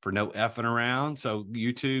for no effing around. So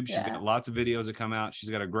YouTube, she's got lots of videos that come out. She's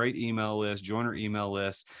got a great email list. Join her email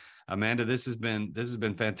list. Amanda, this has been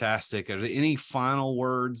fantastic. Are there any final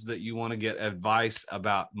words that you want to get advice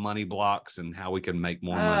about money blocks and how we can make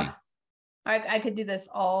more money? I could do this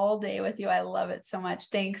all day with you. I love it so much.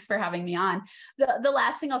 Thanks for having me on. The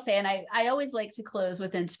last thing I'll say, and I always like to close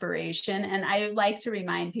with inspiration, and I like to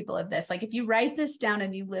remind people of this. Like, if you write this down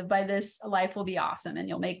and you live by this, life will be awesome and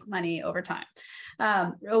you'll make money over time.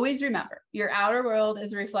 Always remember, your outer world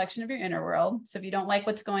is a reflection of your inner world. So if you don't like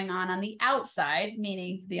what's going on the outside,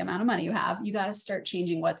 meaning the amount of money you have, you got to start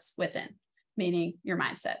changing what's within, meaning your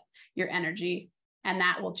mindset, your energy, and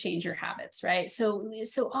that will change your habits, right? So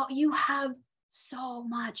you have so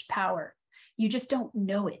much power. You just don't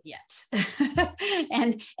know it yet.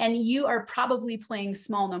 and you are probably playing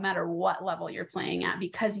small no matter what level you're playing at,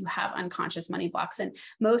 because you have unconscious money blocks. And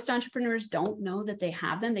most entrepreneurs don't know that they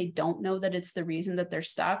have them. They don't know that it's the reason that they're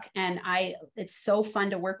stuck. And it's so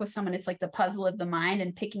fun to work with someone. It's like the puzzle of the mind,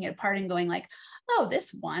 and picking it apart and going like, oh,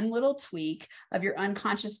 this one little tweak of your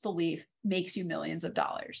unconscious belief makes you millions of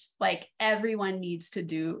dollars. Like, everyone needs to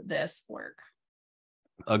do this work.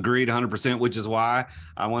 Agreed 100%, which is why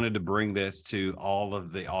I wanted to bring this to all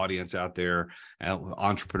of the audience out there at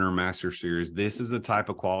Entrepreneur Master Series. This is the type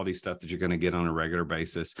of quality stuff that you're going to get on a regular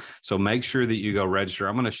basis. So make sure that you go register.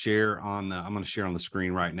 I'm going to share on the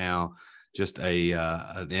screen right now just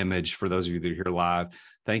an image for those of you that are here live.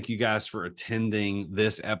 Thank you guys for attending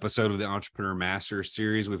this episode of the Entrepreneur Master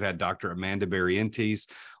Series. We've had Dr. Amanda Barrientos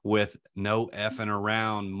with No Effing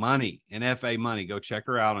Around Money, NFA Money. Go check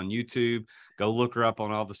her out on YouTube. Go look her up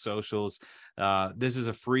on all the socials. This is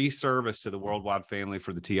a free service to the worldwide family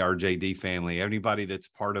for the TRJD family. Anybody that's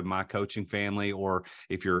part of my coaching family, or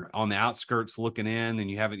if you're on the outskirts looking in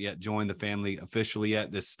and you haven't yet joined the family officially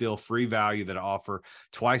yet, there's still free value that I offer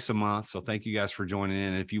twice a month. So thank you guys for joining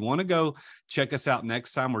in. And if you want to go check us out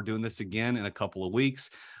next time, we're doing this again in a couple of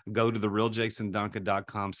weeks. Go to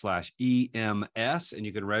therealjasonduncan.com/EMS and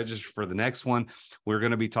you can register for the next one. We're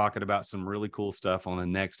going to be talking about some really cool stuff on the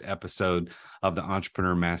next episode of the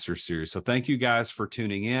Entrepreneur Master Series. So thank you guys for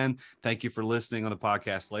tuning in. Thank you for listening on the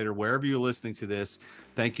podcast later, wherever you're listening to this.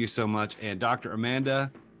 Thank you so much. And Dr.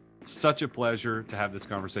 Amanda, such a pleasure to have this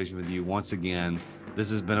conversation with you once again. This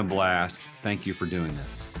has been a blast. Thank you for doing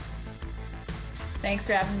this. Thanks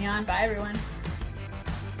for having me on. Bye, everyone.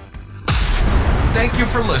 Thank you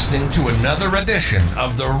for listening to another edition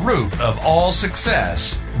of The Root of All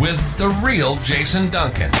Success with the real Jason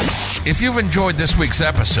Duncan. If you've enjoyed this week's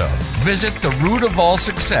episode, visit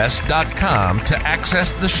therootofallsuccess.com to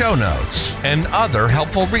access the show notes and other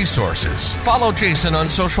helpful resources. Follow Jason on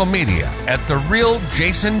social media at The Real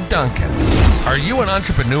Jason Duncan. Are you an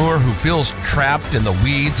entrepreneur who feels trapped in the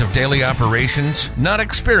weeds of daily operations, not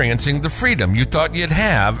experiencing the freedom you thought you'd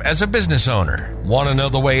have as a business owner? Want to know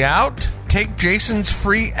the way out? Take Jason's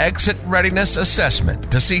free exit readiness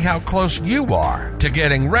assessment to see how close you are to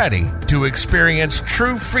getting ready to experience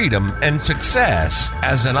true freedom and success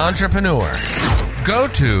as an entrepreneur. Go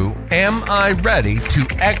to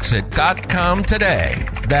amireadytoexit.com today.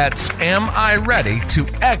 That's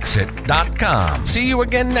amireadytoexit.com. See you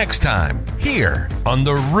again next time here on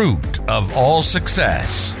The Root of All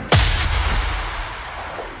Success.